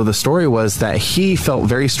 So the story was that he felt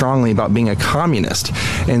very strongly about being a communist.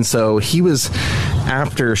 And so he was,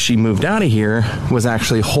 after she moved out of here, was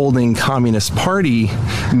actually holding Communist Party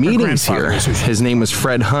meetings here. His name was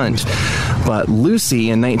Fred Hunt. But Lucy,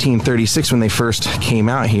 in 1936, when they first came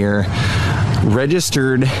out here,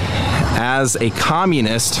 registered as a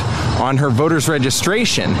communist on her voter's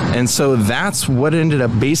registration. And so that's what ended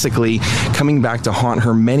up basically coming back to haunt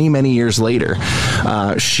her many, many years later.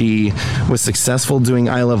 She was successful doing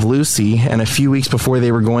I Love Lucy, and a few weeks before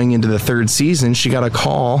they were going into the third season, she got a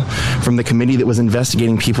call from the committee that was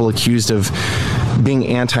investigating people accused of being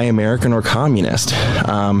anti-American or communist.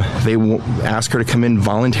 They asked her to come in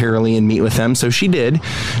voluntarily and meet with them, so she did.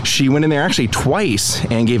 She went in there actually twice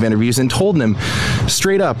and gave interviews and told them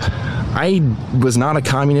straight up, I was not a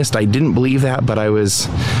communist. I didn't believe that, but I was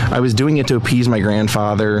doing it to appease my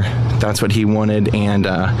grandfather. That's what he wanted. And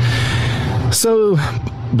so,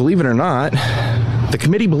 believe it or not, the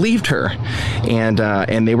committee believed her,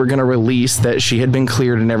 and they were going to release that she had been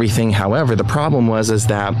cleared and everything. However, the problem was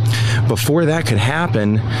that before that could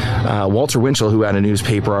happen, Walter Winchell, who had a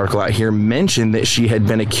newspaper article out here, mentioned that she had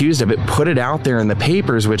been accused of it, put it out there in the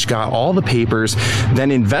papers, which got all the papers then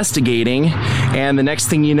investigating. And the next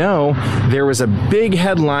thing you know, there was a big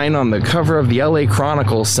headline on the cover of the LA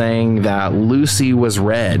Chronicle saying that Lucy was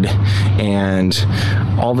red, and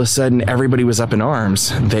all of a sudden everybody was up in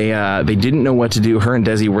arms. They didn't know what to do. Her and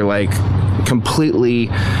Desi were like completely,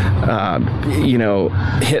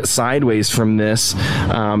 hit sideways from this.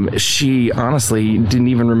 She honestly didn't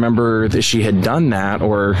even remember that she had done that,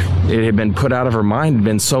 or it had been put out of her mind. It had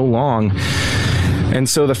been so long. And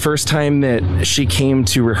so the first time that she came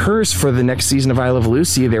to rehearse for the next season of I Love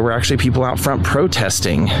Lucy, there were actually people out front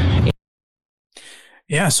protesting.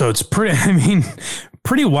 Yeah, so it's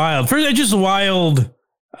pretty wild. First, just wild.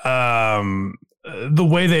 The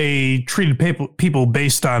way they treated people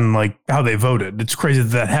based on like how they voted. It's crazy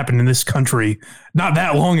that happened in this country not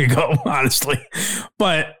that long ago, honestly.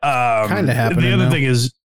 But kind of happening. The other now. thing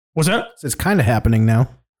is, what's that? It's kind of happening now.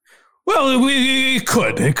 Well, it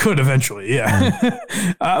could eventually, yeah.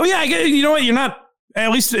 Yeah, you know what? You're not, at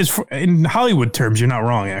least in Hollywood terms, you're not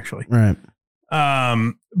wrong, actually. Right.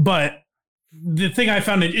 But the thing I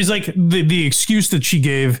found is like the excuse that she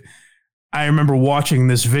gave. I remember watching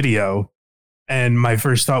this video, and my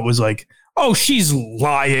first thought was like, "Oh, she's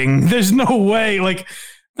lying. There's no way." Like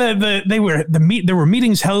there were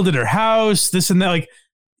meetings held at her house, this and that. Like,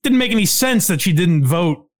 didn't make any sense that she didn't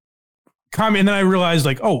vote. And then I realized,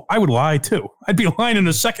 like, oh, I would lie too. I'd be lying in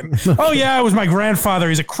a second. Oh yeah, it was my grandfather.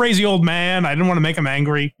 He's a crazy old man. I didn't want to make him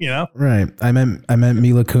angry. You know. Right. I meant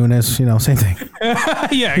Mila Kunis. Same thing.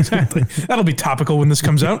 Yeah, exactly. That'll be topical when this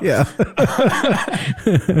comes out. Yeah.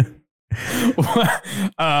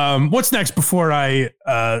 What's next before I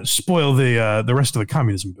spoil the rest of the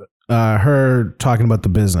communism bit? Her talking about the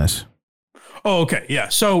business. Oh, okay, yeah.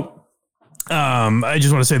 So, I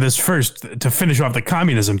just want to say this first to finish off the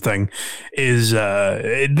communism thing. Is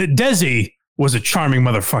Desi was a charming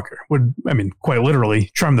motherfucker? Quite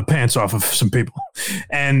literally, charm the pants off of some people,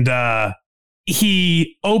 and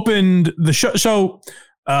he opened the show. So,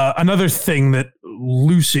 another thing that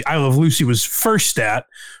I Love Lucy was first at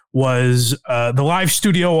was the live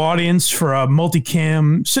studio audience for a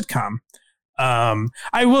multicam sitcom.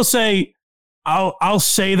 I will say, I'll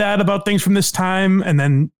say that about things from this time, and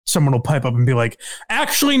then someone will pipe up and be like,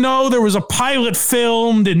 actually, no, there was a pilot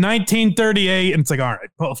filmed in 1938. And it's like, all right,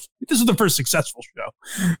 well, this is the first successful show.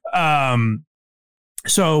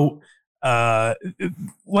 So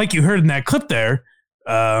like you heard in that clip there,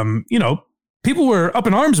 people were up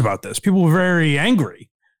in arms about this. People were very angry.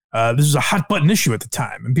 This was a hot button issue at the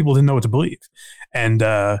time, and people didn't know what to believe. And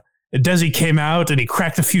Desi came out and he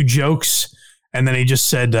cracked a few jokes, and then he just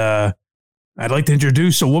said, I'd like to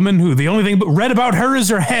introduce a woman who the only thing red about her is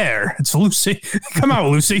her hair. It's Lucy. Come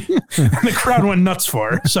out, Lucy. And the crowd went nuts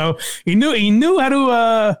for her. So he knew how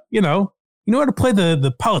to he knew how to play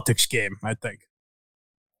the politics game, I think.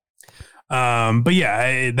 But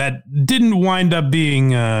yeah, that didn't wind up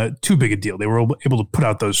being too big a deal. They were able to put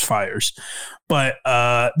out those fires. But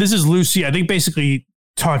this is Lucy, I think, basically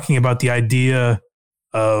talking about the idea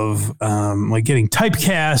of like getting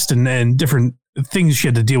typecast and different things she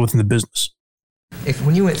had to deal with in the business.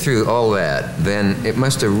 When you went through all that, then it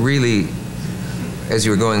must have really, as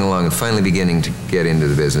you were going along and finally beginning to get into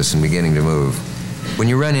the business and beginning to move, when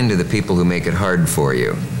you run into the people who make it hard for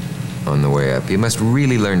you on the way up, you must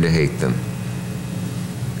really learn to hate them.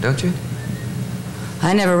 Don't you?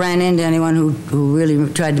 I never ran into anyone who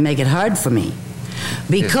really tried to make it hard for me.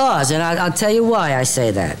 Because, and I'll tell you why I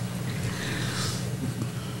say that.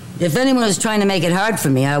 If anyone was trying to make it hard for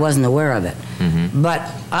me, I wasn't aware of it. But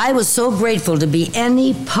I was so grateful to be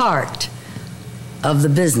any part of the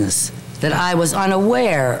business that I was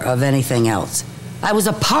unaware of anything else. I was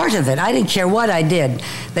a part of it. I didn't care what I did.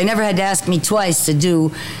 They never had to ask me twice to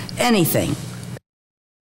do anything.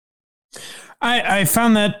 I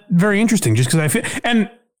found that very interesting just because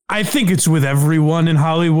I think it's with everyone in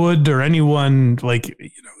Hollywood or anyone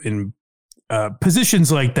in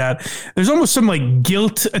positions like that. There's almost some like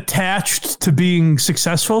guilt attached to being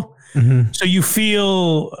successful. Mm-hmm. So you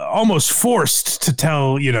feel almost forced to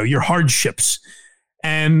tell, your hardships.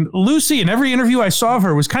 And Lucy, in every interview I saw of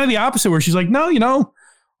her, was kind of the opposite, where she's like, no,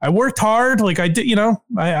 I worked hard. Like I did,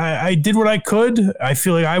 I did what I could. I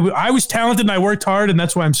feel like I was talented and I worked hard, and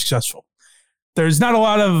that's why I'm successful. There's not a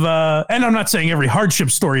lot of, and I'm not saying every hardship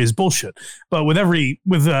story is bullshit, but with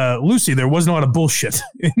Lucy, there wasn't a lot of bullshit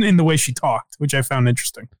in the way she talked, which I found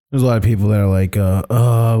interesting. There's a lot of people that are like,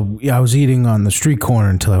 I was eating on the street corner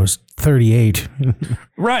until I was 38.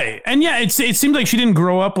 Right. And yeah, it seemed like she didn't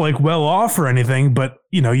grow up like well off or anything, but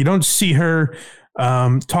you don't see her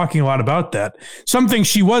talking a lot about that. Something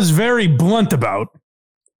she was very blunt about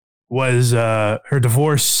was her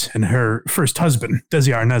divorce and her first husband,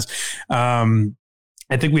 Desi Arnaz.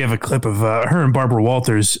 I think we have a clip of her and Barbara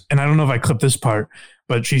Walters, and I don't know if I clipped this part,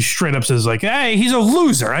 but she straight up says like, "Hey, he's a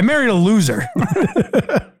loser. I married a loser."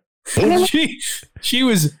 She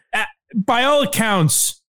was, by all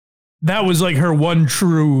accounts, that was like her one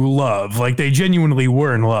true love. Like they genuinely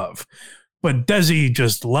were in love. But Desi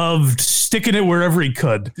just loved sticking it wherever he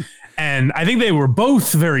could. And I think they were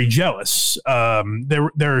both very jealous. There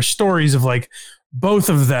are stories of like both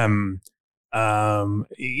of them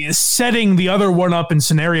setting the other one up in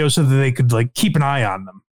scenarios so that they could like keep an eye on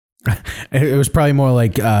them. It was probably more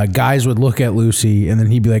like guys would look at Lucy and then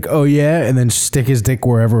he'd be like, "Oh yeah," and then stick his dick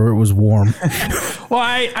wherever it was warm. Well,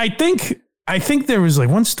 I think there was like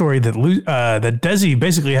one story that that Desi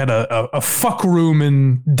basically had a fuck room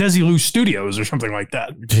in Desi Lou Studios or something like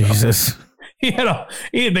that. Jesus. So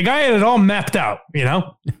the guy had it all mapped out,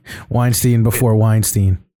 Weinstein before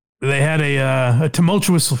Weinstein. They had a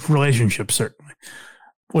tumultuous relationship, certainly.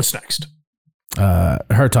 What's next?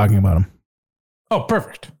 Her talking about him. Oh,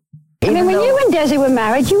 perfect. I mean, when you and Desi were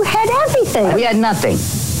married, you had everything. We had nothing.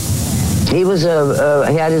 He was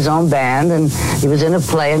he had his own band, and he was in a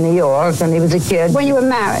play in New York, and he was a kid. When you were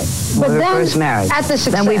married. But we were first married. At the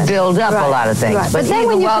success. Then we built up a lot of things. Right. But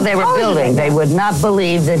even while they were building, they would not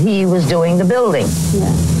believe that he was doing the building.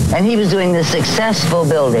 Yeah. And he was doing the successful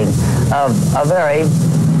building of a very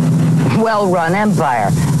well-run empire.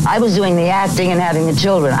 I was doing the acting and having the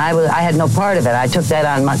children. I had no part of it. I took that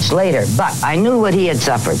on much later. But I knew what he had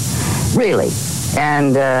suffered, really,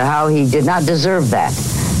 and how he did not deserve that.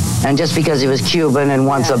 And just because he was Cuban and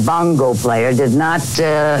once a bongo player did not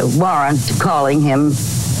warrant calling him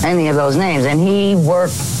any of those names. And he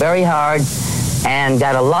worked very hard and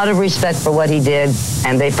got a lot of respect for what he did,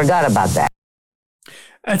 and they forgot about that.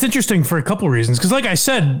 That's interesting for a couple of reasons. Because like I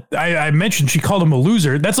said, I mentioned she called him a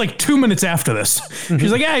loser. That's like 2 minutes after this.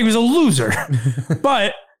 She's like, yeah, he was a loser.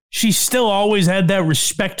 But she still always had that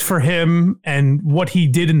respect for him and what he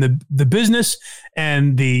did in the business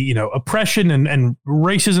and the oppression and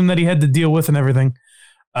racism that he had to deal with and everything.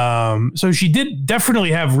 So she did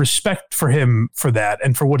definitely have respect for him for that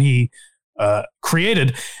and for what he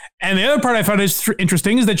created. And the other part I found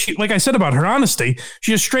interesting is that she, like I said about her honesty,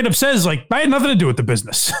 she just straight up says like, I had nothing to do with the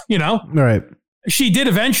business, Right. She did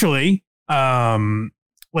eventually,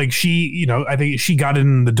 like she, I think she got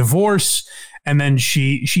in the divorce. And then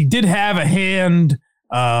she did have a hand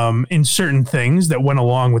in certain things that went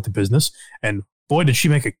along with the business. And boy, did she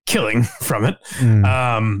make a killing from it.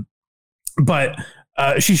 But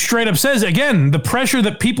she straight up says, again, the pressure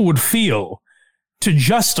that people would feel to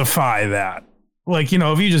justify that. Like,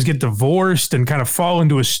 if you just get divorced and kind of fall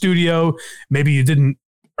into a studio, maybe you didn't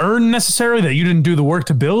earn necessarily, that you didn't do the work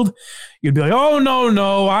to build, you'd be like, oh,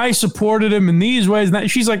 no, I supported him in these ways. And that.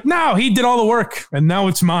 She's like, no, he did all the work and now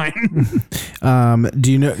it's mine.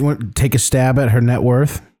 Do you want to take a stab at her net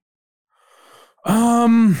worth?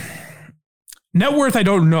 Net worth, I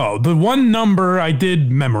don't know. The one number I did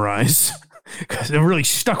memorize, because it really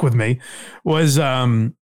stuck with me, was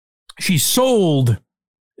she sold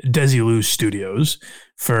Desi Lou Studios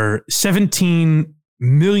for $17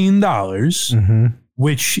 million,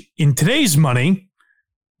 which in today's money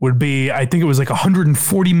would be, I think it was like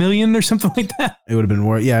 140 million or something like that. It would have been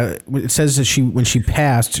more. Yeah. It says that when she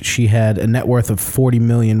passed, she had a net worth of 40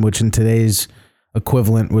 million, which in today's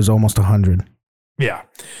equivalent was almost 100. Yeah.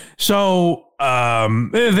 So,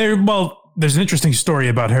 there's an interesting story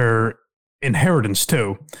about her inheritance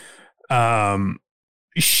too.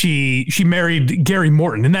 she married Gary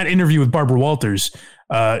Morton. In that interview with Barbara Walters,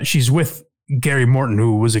 she's with Gary Morton,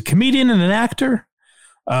 who was a comedian and an actor.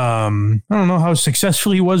 I don't know how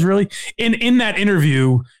successful he was really. In that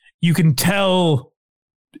interview, you can tell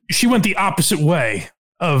she went the opposite way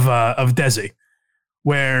of Desi,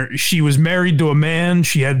 where she was married to a man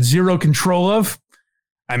she had zero control of.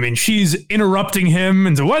 I mean, she's interrupting him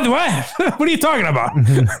and so what are you talking about?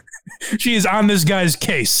 She is on this guy's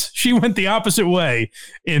case. She went the opposite way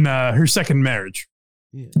in her second marriage,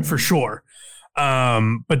 for sure.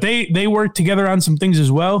 But they worked together on some things as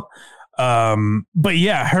well. But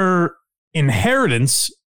yeah, her inheritance,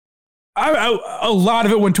 a lot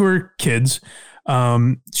of it went to her kids.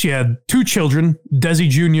 She had 2 children, Desi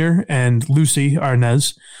Jr. and Lucy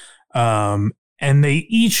Arnaz. And they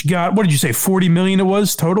each got, what did you say, $40 million it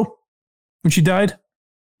was total when she died?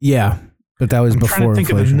 Yeah, but that was before trying to think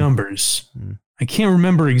inflation. of the numbers. I can't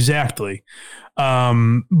remember exactly.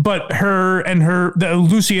 But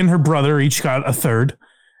Lucy and her brother each got a third,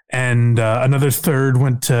 and another third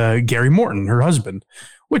went to Gary Morton, her husband,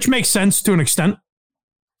 which makes sense to an extent.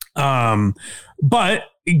 But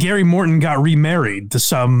Gary Morton got remarried to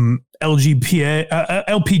some LPGA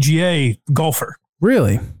golfer.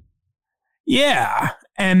 Really? Yeah.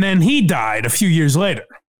 And then he died a few years later.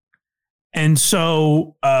 And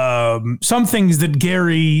so some things that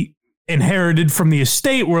Gary inherited from the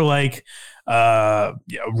estate were like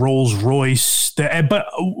Rolls Royce, but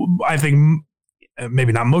I think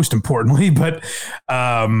maybe not most importantly, but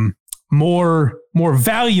more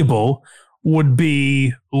valuable would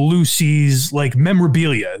be Lucy's like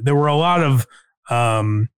memorabilia. There were a lot of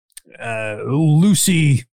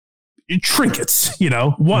Lucy trinkets,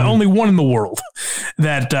 only one in the world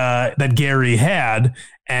that Gary had,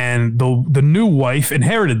 and the new wife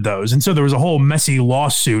inherited those. And so there was a whole messy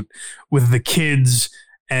lawsuit with the kids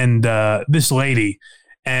and this lady.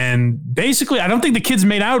 And basically, I don't think the kids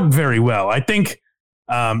made out very well. I think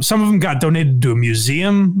some of them got donated to a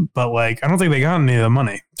museum, but I don't think they got any of the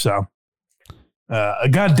money. So a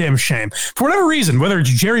goddamn shame. For whatever reason, whether it's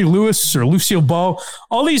Jerry Lewis or Lucille Ball,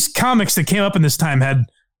 all these comics that came up in this time had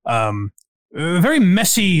very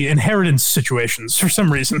messy inheritance situations for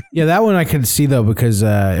some reason. Yeah, that one I could see though, because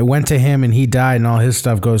it went to him and he died and all his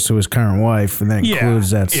stuff goes to his current wife, and that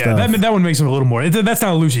includes that stuff. Yeah, that one makes him a little more. That's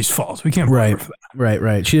not Lucy's fault. We can't blame her for that.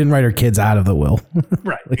 Right. She didn't write her kids out of the will.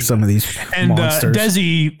 Right. Like some of these monsters.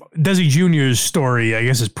 Desi Jr.'s story, I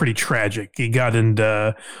guess, is pretty tragic. He got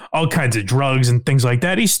into all kinds of drugs and things like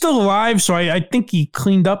that. He's still alive, so I think he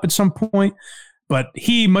cleaned up at some point. But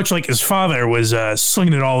he, much like his father, was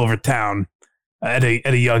slinging it all over town at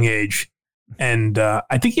a young age. And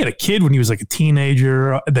I think he had a kid when he was like a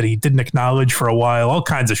teenager that he didn't acknowledge for a while. All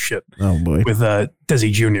kinds of shit. Oh boy. With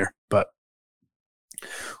Desi Jr. But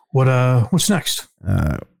what's next?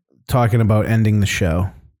 Talking about ending the show.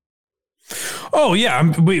 Oh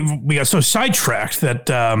yeah, we got so sidetracked that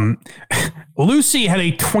Lucy had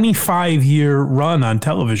a 25-year run on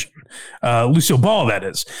television. Lucille Ball, that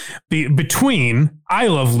is, between I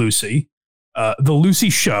Love Lucy, The Lucy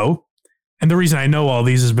Show, and the reason I know all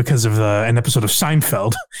these is because of an episode of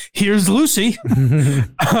Seinfeld. Here's Lucy.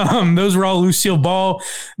 Those were all Lucille Ball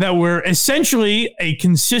that were essentially a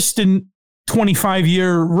consistent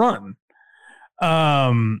 25-year run,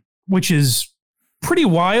 which is pretty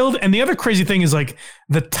wild. And the other crazy thing is like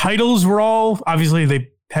the titles were all, obviously they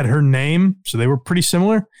had her name, so they were pretty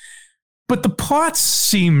similar, but the plots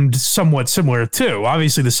seemed somewhat similar too.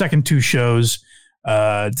 Obviously the second 2 shows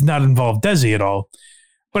did not involve Desi at all,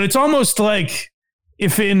 but it's almost like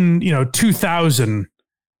if in 2000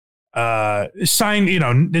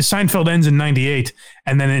 Seinfeld ends in 98,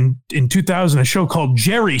 and then in 2000 a show called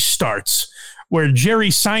Jerry starts, where Jerry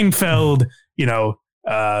Seinfeld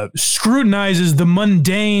scrutinizes the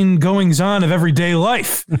mundane goings on of everyday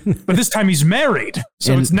life, but this time he's married,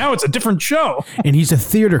 so it's a different show, and he's a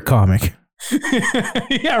theater comic.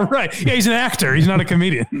 Yeah, right. Yeah, he's an actor. He's not a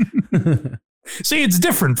comedian. See, it's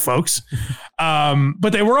different, folks. But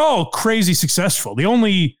they were all crazy successful. The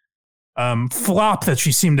only flop that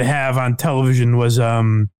she seemed to have on television was at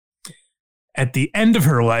the end of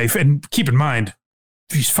her life, and keep in mind,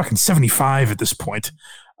 she's fucking 75 at this point.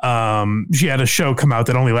 She had a show come out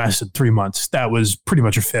that only lasted 3 months. That was pretty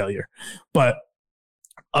much a failure. But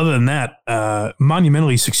other than that,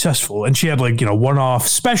 monumentally successful. And she had one-off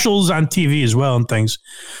specials on TV as well and things.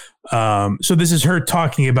 So this is her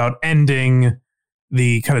talking about ending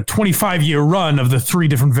the kind of 25-year run of the 3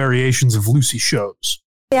 different variations of Lucy shows.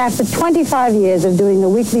 After 25 years of doing the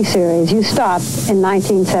weekly series, you stopped in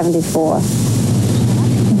 1974.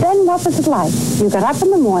 Then what was it like? You got up in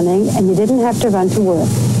the morning and you didn't have to run to work.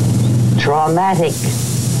 traumatic.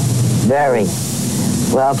 Very.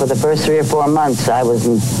 Well, for the first 3 or 4 months, I was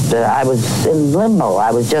in limbo.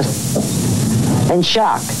 I was just in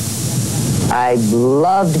shock. I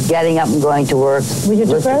loved getting up and going to work. Were you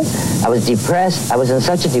depressed? I was depressed. I was in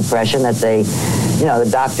such a depression that the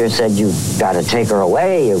doctor said, you've got to take her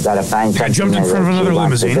away. You've got to find something. I jumped in front of another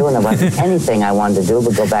limousine. And there wasn't anything I wanted to do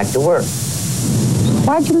but go back to work.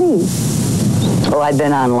 Why'd you leave? Oh, I'd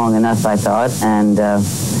been on long enough, I thought, and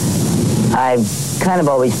I've kind of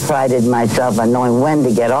always prided myself on knowing when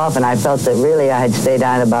to get off, and I felt that really I had stayed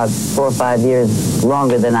on about 4 or 5 years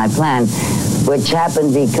longer than I planned, which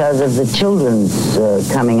happened because of the children's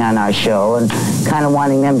coming on our show and kind of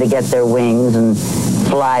wanting them to get their wings and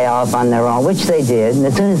fly off on their own, which they did. And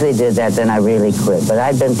as soon as they did that, then I really quit. But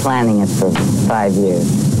I'd been planning it for 5 years.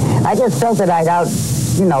 I just felt that I'd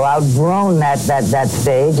outgrown that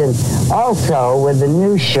stage. And also, with the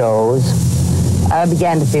new shows, I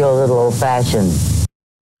began to feel a little old-fashioned.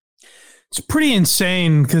 It's pretty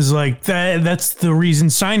insane because that's the reason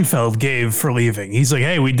Seinfeld gave for leaving. He's like,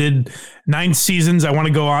 hey, we did 9 seasons. I want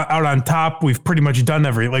to go out on top. We've pretty much done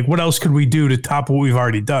what else could we do to top what we've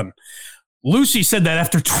already done? Lucy said that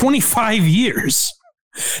after 25 years.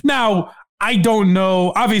 Now, I don't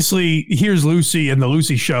know. Obviously, Here's Lucy and the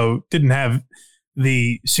Lucy Show didn't have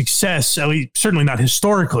the success, at least certainly not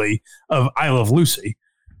historically, of I Love Lucy.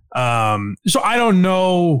 So I don't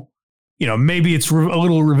know. Maybe it's a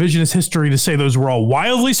little revisionist history to say those were all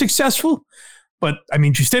wildly successful, but I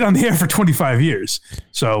mean, she stayed on the air for 25 years.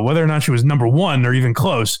 So whether or not she was number one or even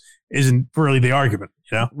close isn't really the argument,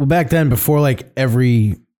 Well, back then, before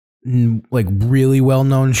every really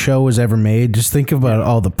well-known show was ever made, just think about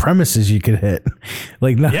all the premises you could hit.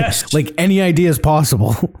 Yes. Any idea is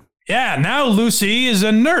possible. Yeah, now Lucy is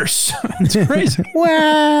a nurse. It's crazy.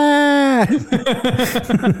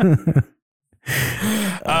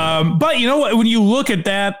 But you know what? When you look at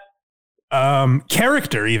that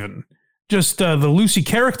character, even just the Lucy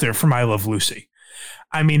character from I Love Lucy,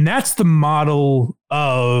 I mean, that's the model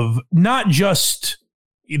of not just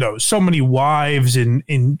so many wives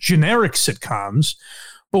in generic sitcoms,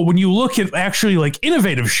 but when you look at actually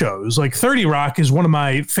innovative shows, 30 Rock is one of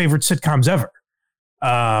my favorite sitcoms ever.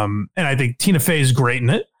 And I think Tina Fey is great in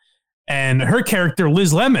it. And her character,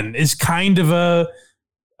 Liz Lemon, is kind of a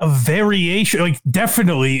variation,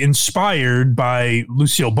 definitely inspired by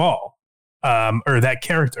Lucille Ball, or that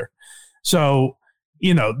character. So,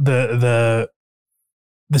 the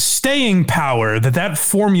staying power that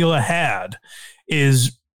formula had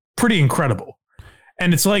is pretty incredible.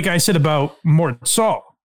 And it's like I said about Mort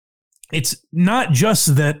Saul. It's not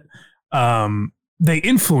just that they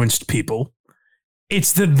influenced people.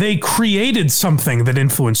 It's that they created something that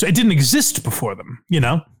influenced. It didn't exist before them,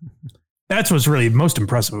 That's what's really most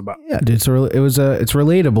impressive about it. Yeah, dude, it's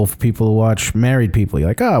relatable for people to watch married people. You're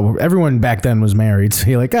like, oh, everyone back then was married. So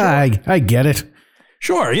you're like, I get it.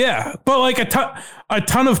 Sure, yeah. But a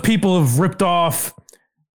ton of people have ripped off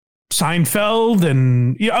Seinfeld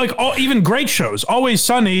and even great shows. Always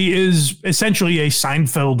Sunny is essentially a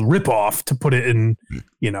Seinfeld ripoff, to put it in,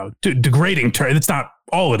 degrading terms. It's not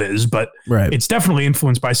all it is, but It's definitely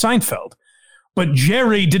influenced by Seinfeld. But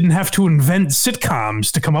Jerry didn't have to invent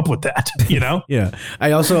sitcoms to come up with that, Yeah.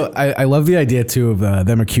 I also, I love the idea too of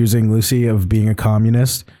them accusing Lucy of being a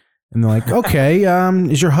communist. And they're like, okay,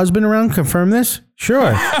 is your husband around? Confirm this?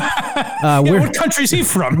 Sure. What country is he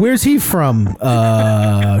from? Where's he from?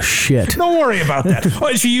 Shit. Don't worry about that.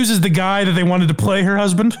 Oh, she uses the guy that they wanted to play her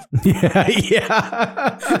husband?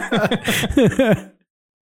 Yeah.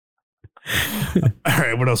 All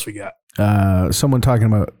right, what else we got? Someone talking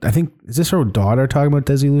about, I think, is this her daughter talking about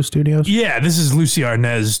Desilu Studios? Yeah, this is Lucy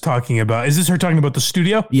Arnaz talking about, is this her talking about the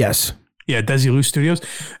studio? Yes. Yeah, Desilu Studios.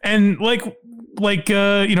 And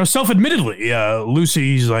self-admittedly,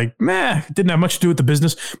 Lucy's didn't have much to do with the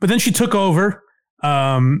business, but then she took over.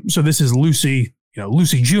 So this is Lucy,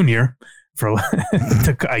 Lucy Jr.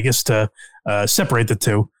 to separate the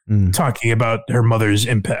two, talking about her mother's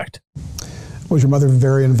impact. Was your mother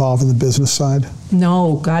very involved in the business side?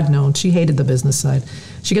 No, God, no. She hated the business side.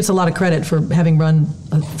 She gets a lot of credit for having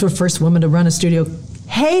for first woman to run a studio.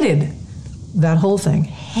 Hated that whole thing.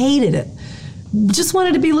 Hated it. Just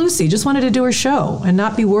wanted to be Lucy. Just wanted to do her show and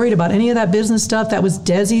not be worried about any of that business stuff. That was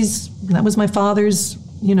Desi's. That was my father's,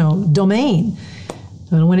 domain.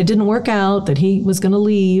 And when it didn't work out, that he was going to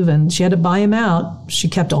leave and she had to buy him out, she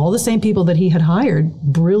kept all the same people that he had hired,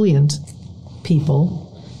 brilliant people,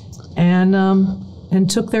 and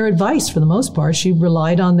took their advice for the most part. She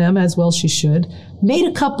relied on them as well she should. Made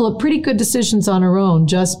a couple of pretty good decisions on her own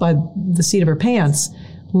just by the seat of her pants.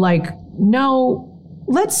 No,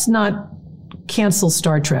 let's not cancel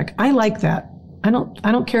Star Trek. I like that. I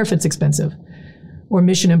don't care if it's expensive or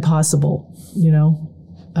Mission Impossible, you know.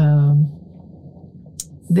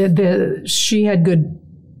 She had good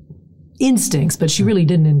instincts, but she really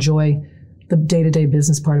didn't enjoy the day-to-day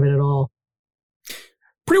business part of it at all.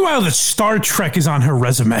 Pretty wild that Star Trek is on her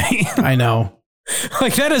resume. I know.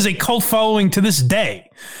 Like, that is a cult following to this day.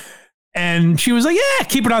 And she was like, yeah,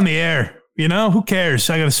 keep it on the air. You know, who cares?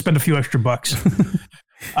 I got to spend a few extra bucks.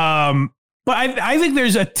 But I think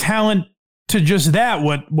there's a talent to just that,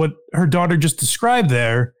 what her daughter just described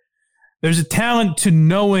there. There's a talent to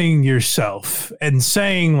knowing yourself and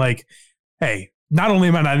saying, like, hey, not only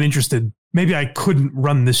am I not interested, maybe I couldn't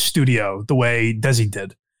run this studio the way Desi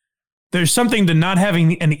did. There's something to not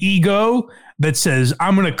having an ego that says,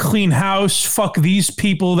 I'm going to clean house, fuck these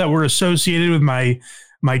people that were associated with my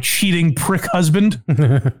cheating prick husband.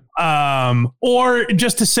 Or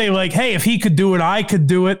just to say, like, hey, if he could do it, I could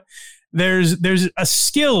do it. There's a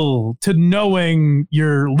skill to knowing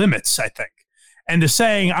your limits, I think. And to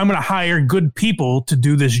saying, I'm going to hire good people to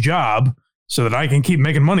do this job so that I can keep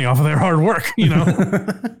making money off of their hard work, you know?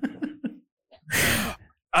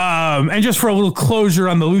 And just for a little closure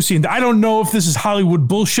on the Lucy, and I don't know if this is Hollywood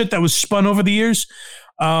bullshit that was spun over the years,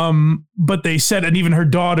 but they said, and even her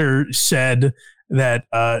daughter said that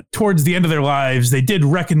towards the end of their lives, they did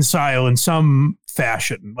reconcile in some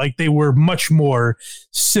fashion. Like, they were much more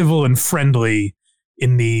civil and friendly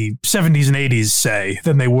in the 70s and 80s, say,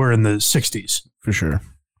 than they were in the 60s. For sure.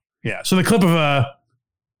 Yeah. So the clip of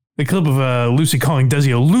Lucy calling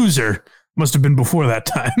Desi a loser must have been before that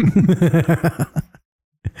time.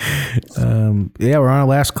 Yeah, we're on our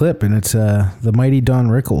last clip, and it's the mighty Don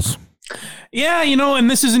Rickles. Yeah, you know, and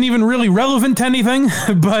this isn't even really relevant to anything,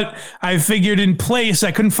 but I figured in place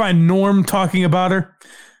I couldn't find Norm talking about her.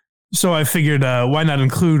 So I figured why not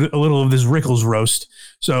include a little of this Rickles roast.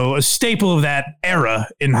 So a staple of that era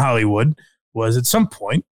in Hollywood was at some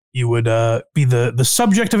point you would be the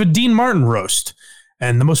subject of a Dean Martin roast.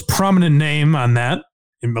 And the most prominent name on that,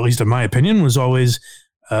 at least in my opinion, was always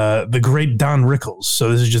the great Don Rickles.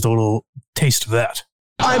 So this is just a little taste of that.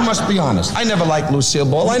 I must be honest. I never liked Lucille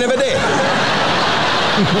Ball. I never did.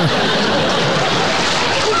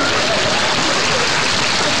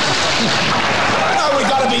 Oh, we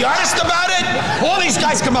gotta be honest about it. All these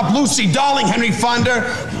guys come up, Lucy, Darling, Henry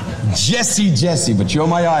Fonda, Jesse, but you're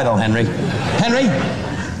my idol, Henry. Henry,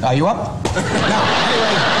 are you up? No,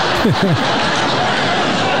 anyway.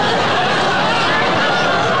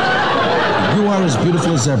 You are as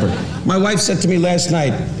beautiful as ever. My wife said to me last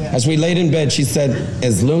night, as we laid in bed, she said,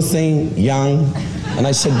 is Lucy young? And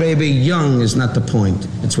I said, baby, young is not the point.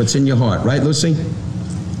 It's what's in your heart, right, Lucy?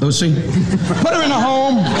 Lucy? Put her in a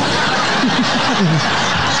home.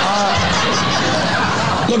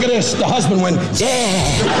 Look at this. The husband went,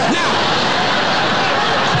 yeah. Now.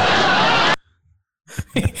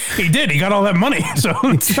 He did. He got all that money. So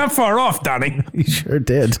it's not far off, Donnie. He sure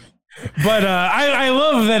did. But I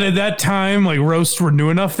love that at that time, like, roasts were new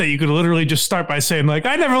enough that you could literally just start by saying, like,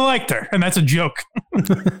 I never liked her. And that's a joke.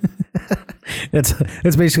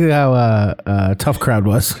 It's basically how Tough Crowd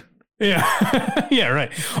was. Yeah. Yeah,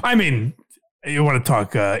 right. I mean, you want to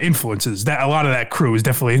talk influences. That a lot of that crew is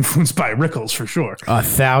definitely influenced by Rickles for sure.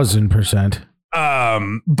 1,000%.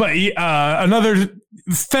 But another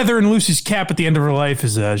feather in Lucy's cap at the end of her life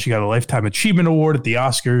is she got a Lifetime Achievement Award at the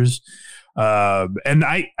Oscars. And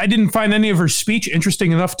I didn't find any of her speech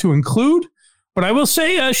interesting enough to include, but I will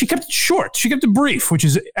say she kept it short. She kept it brief, which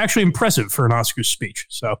is actually impressive for an Oscars speech.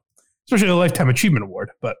 So, especially a Lifetime Achievement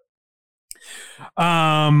Award. But,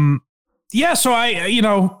 yeah,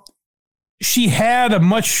 so she had a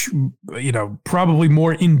much, probably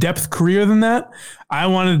more in-depth career than that. I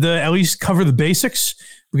wanted to at least cover the basics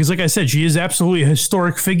because, like I said, she is absolutely a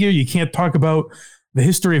historic figure. You can't talk about the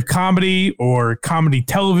history of comedy or comedy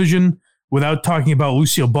television without talking about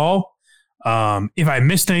Lucille Ball. If I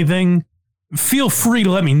missed anything, feel free to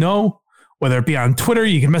let me know, whether it be on Twitter.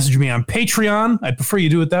 You can message me on Patreon. I'd prefer you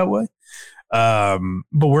do it that way.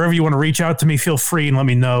 But wherever you want to reach out to me, feel free and let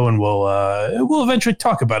me know, and we'll eventually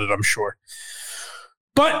talk about it, I'm sure.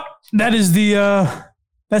 But that is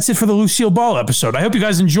that's it for the Lucille Ball episode. I hope you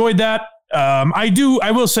guys enjoyed that.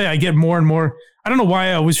 I will say I get more and more. I don't know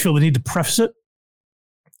why I always feel the need to preface it.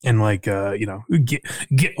 And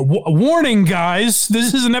warning, guys,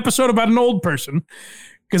 this is an episode about an old person.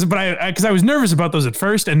 Because I was nervous about those at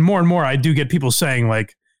first, and more I do get people saying,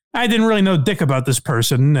 like, I didn't really know dick about this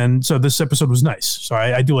person, and so this episode was nice. So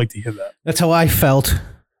I do like to hear that. That's how I felt.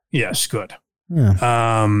 Yes, good.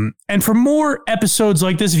 Yeah. And for more episodes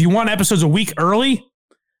like this, if you want episodes a week early,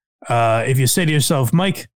 if you say to yourself,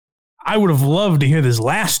 Mike, I would have loved to hear this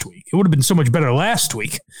last week. It would have been so much better last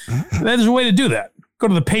week. There's a way to do that. Go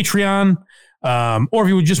to the Patreon, or if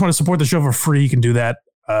you would just want to support the show for free, you can do that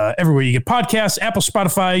everywhere you get podcasts, Apple,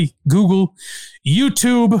 Spotify, Google,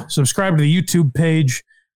 YouTube. Subscribe to the YouTube page.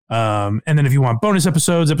 And then if you want bonus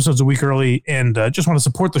episodes a week early, and just want to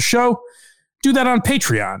support the show, do that on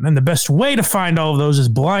Patreon. And the best way to find all of those is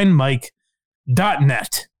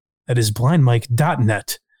blindmike.net. That is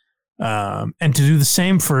blindmike.net. And to do the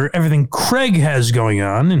same for everything Craig has going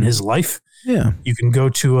on in his life, you can go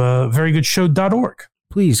to verygoodshow.org.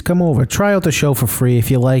 Please come over. Try out the show for free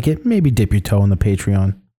if you like it. Maybe dip your toe in the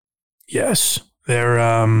Patreon. Yes.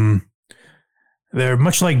 They're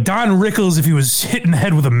much like Don Rickles if he was hit in the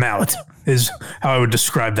head with a mallet, is how I would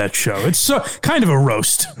describe that show. It's kind of a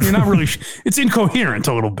roast. You're not really... it's incoherent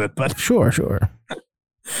a little bit, but... Sure.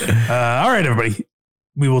 All right, everybody.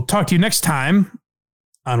 We will talk to you next time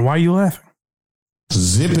on Why Are You Laughing?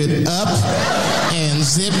 Zip it up and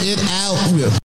zip it out.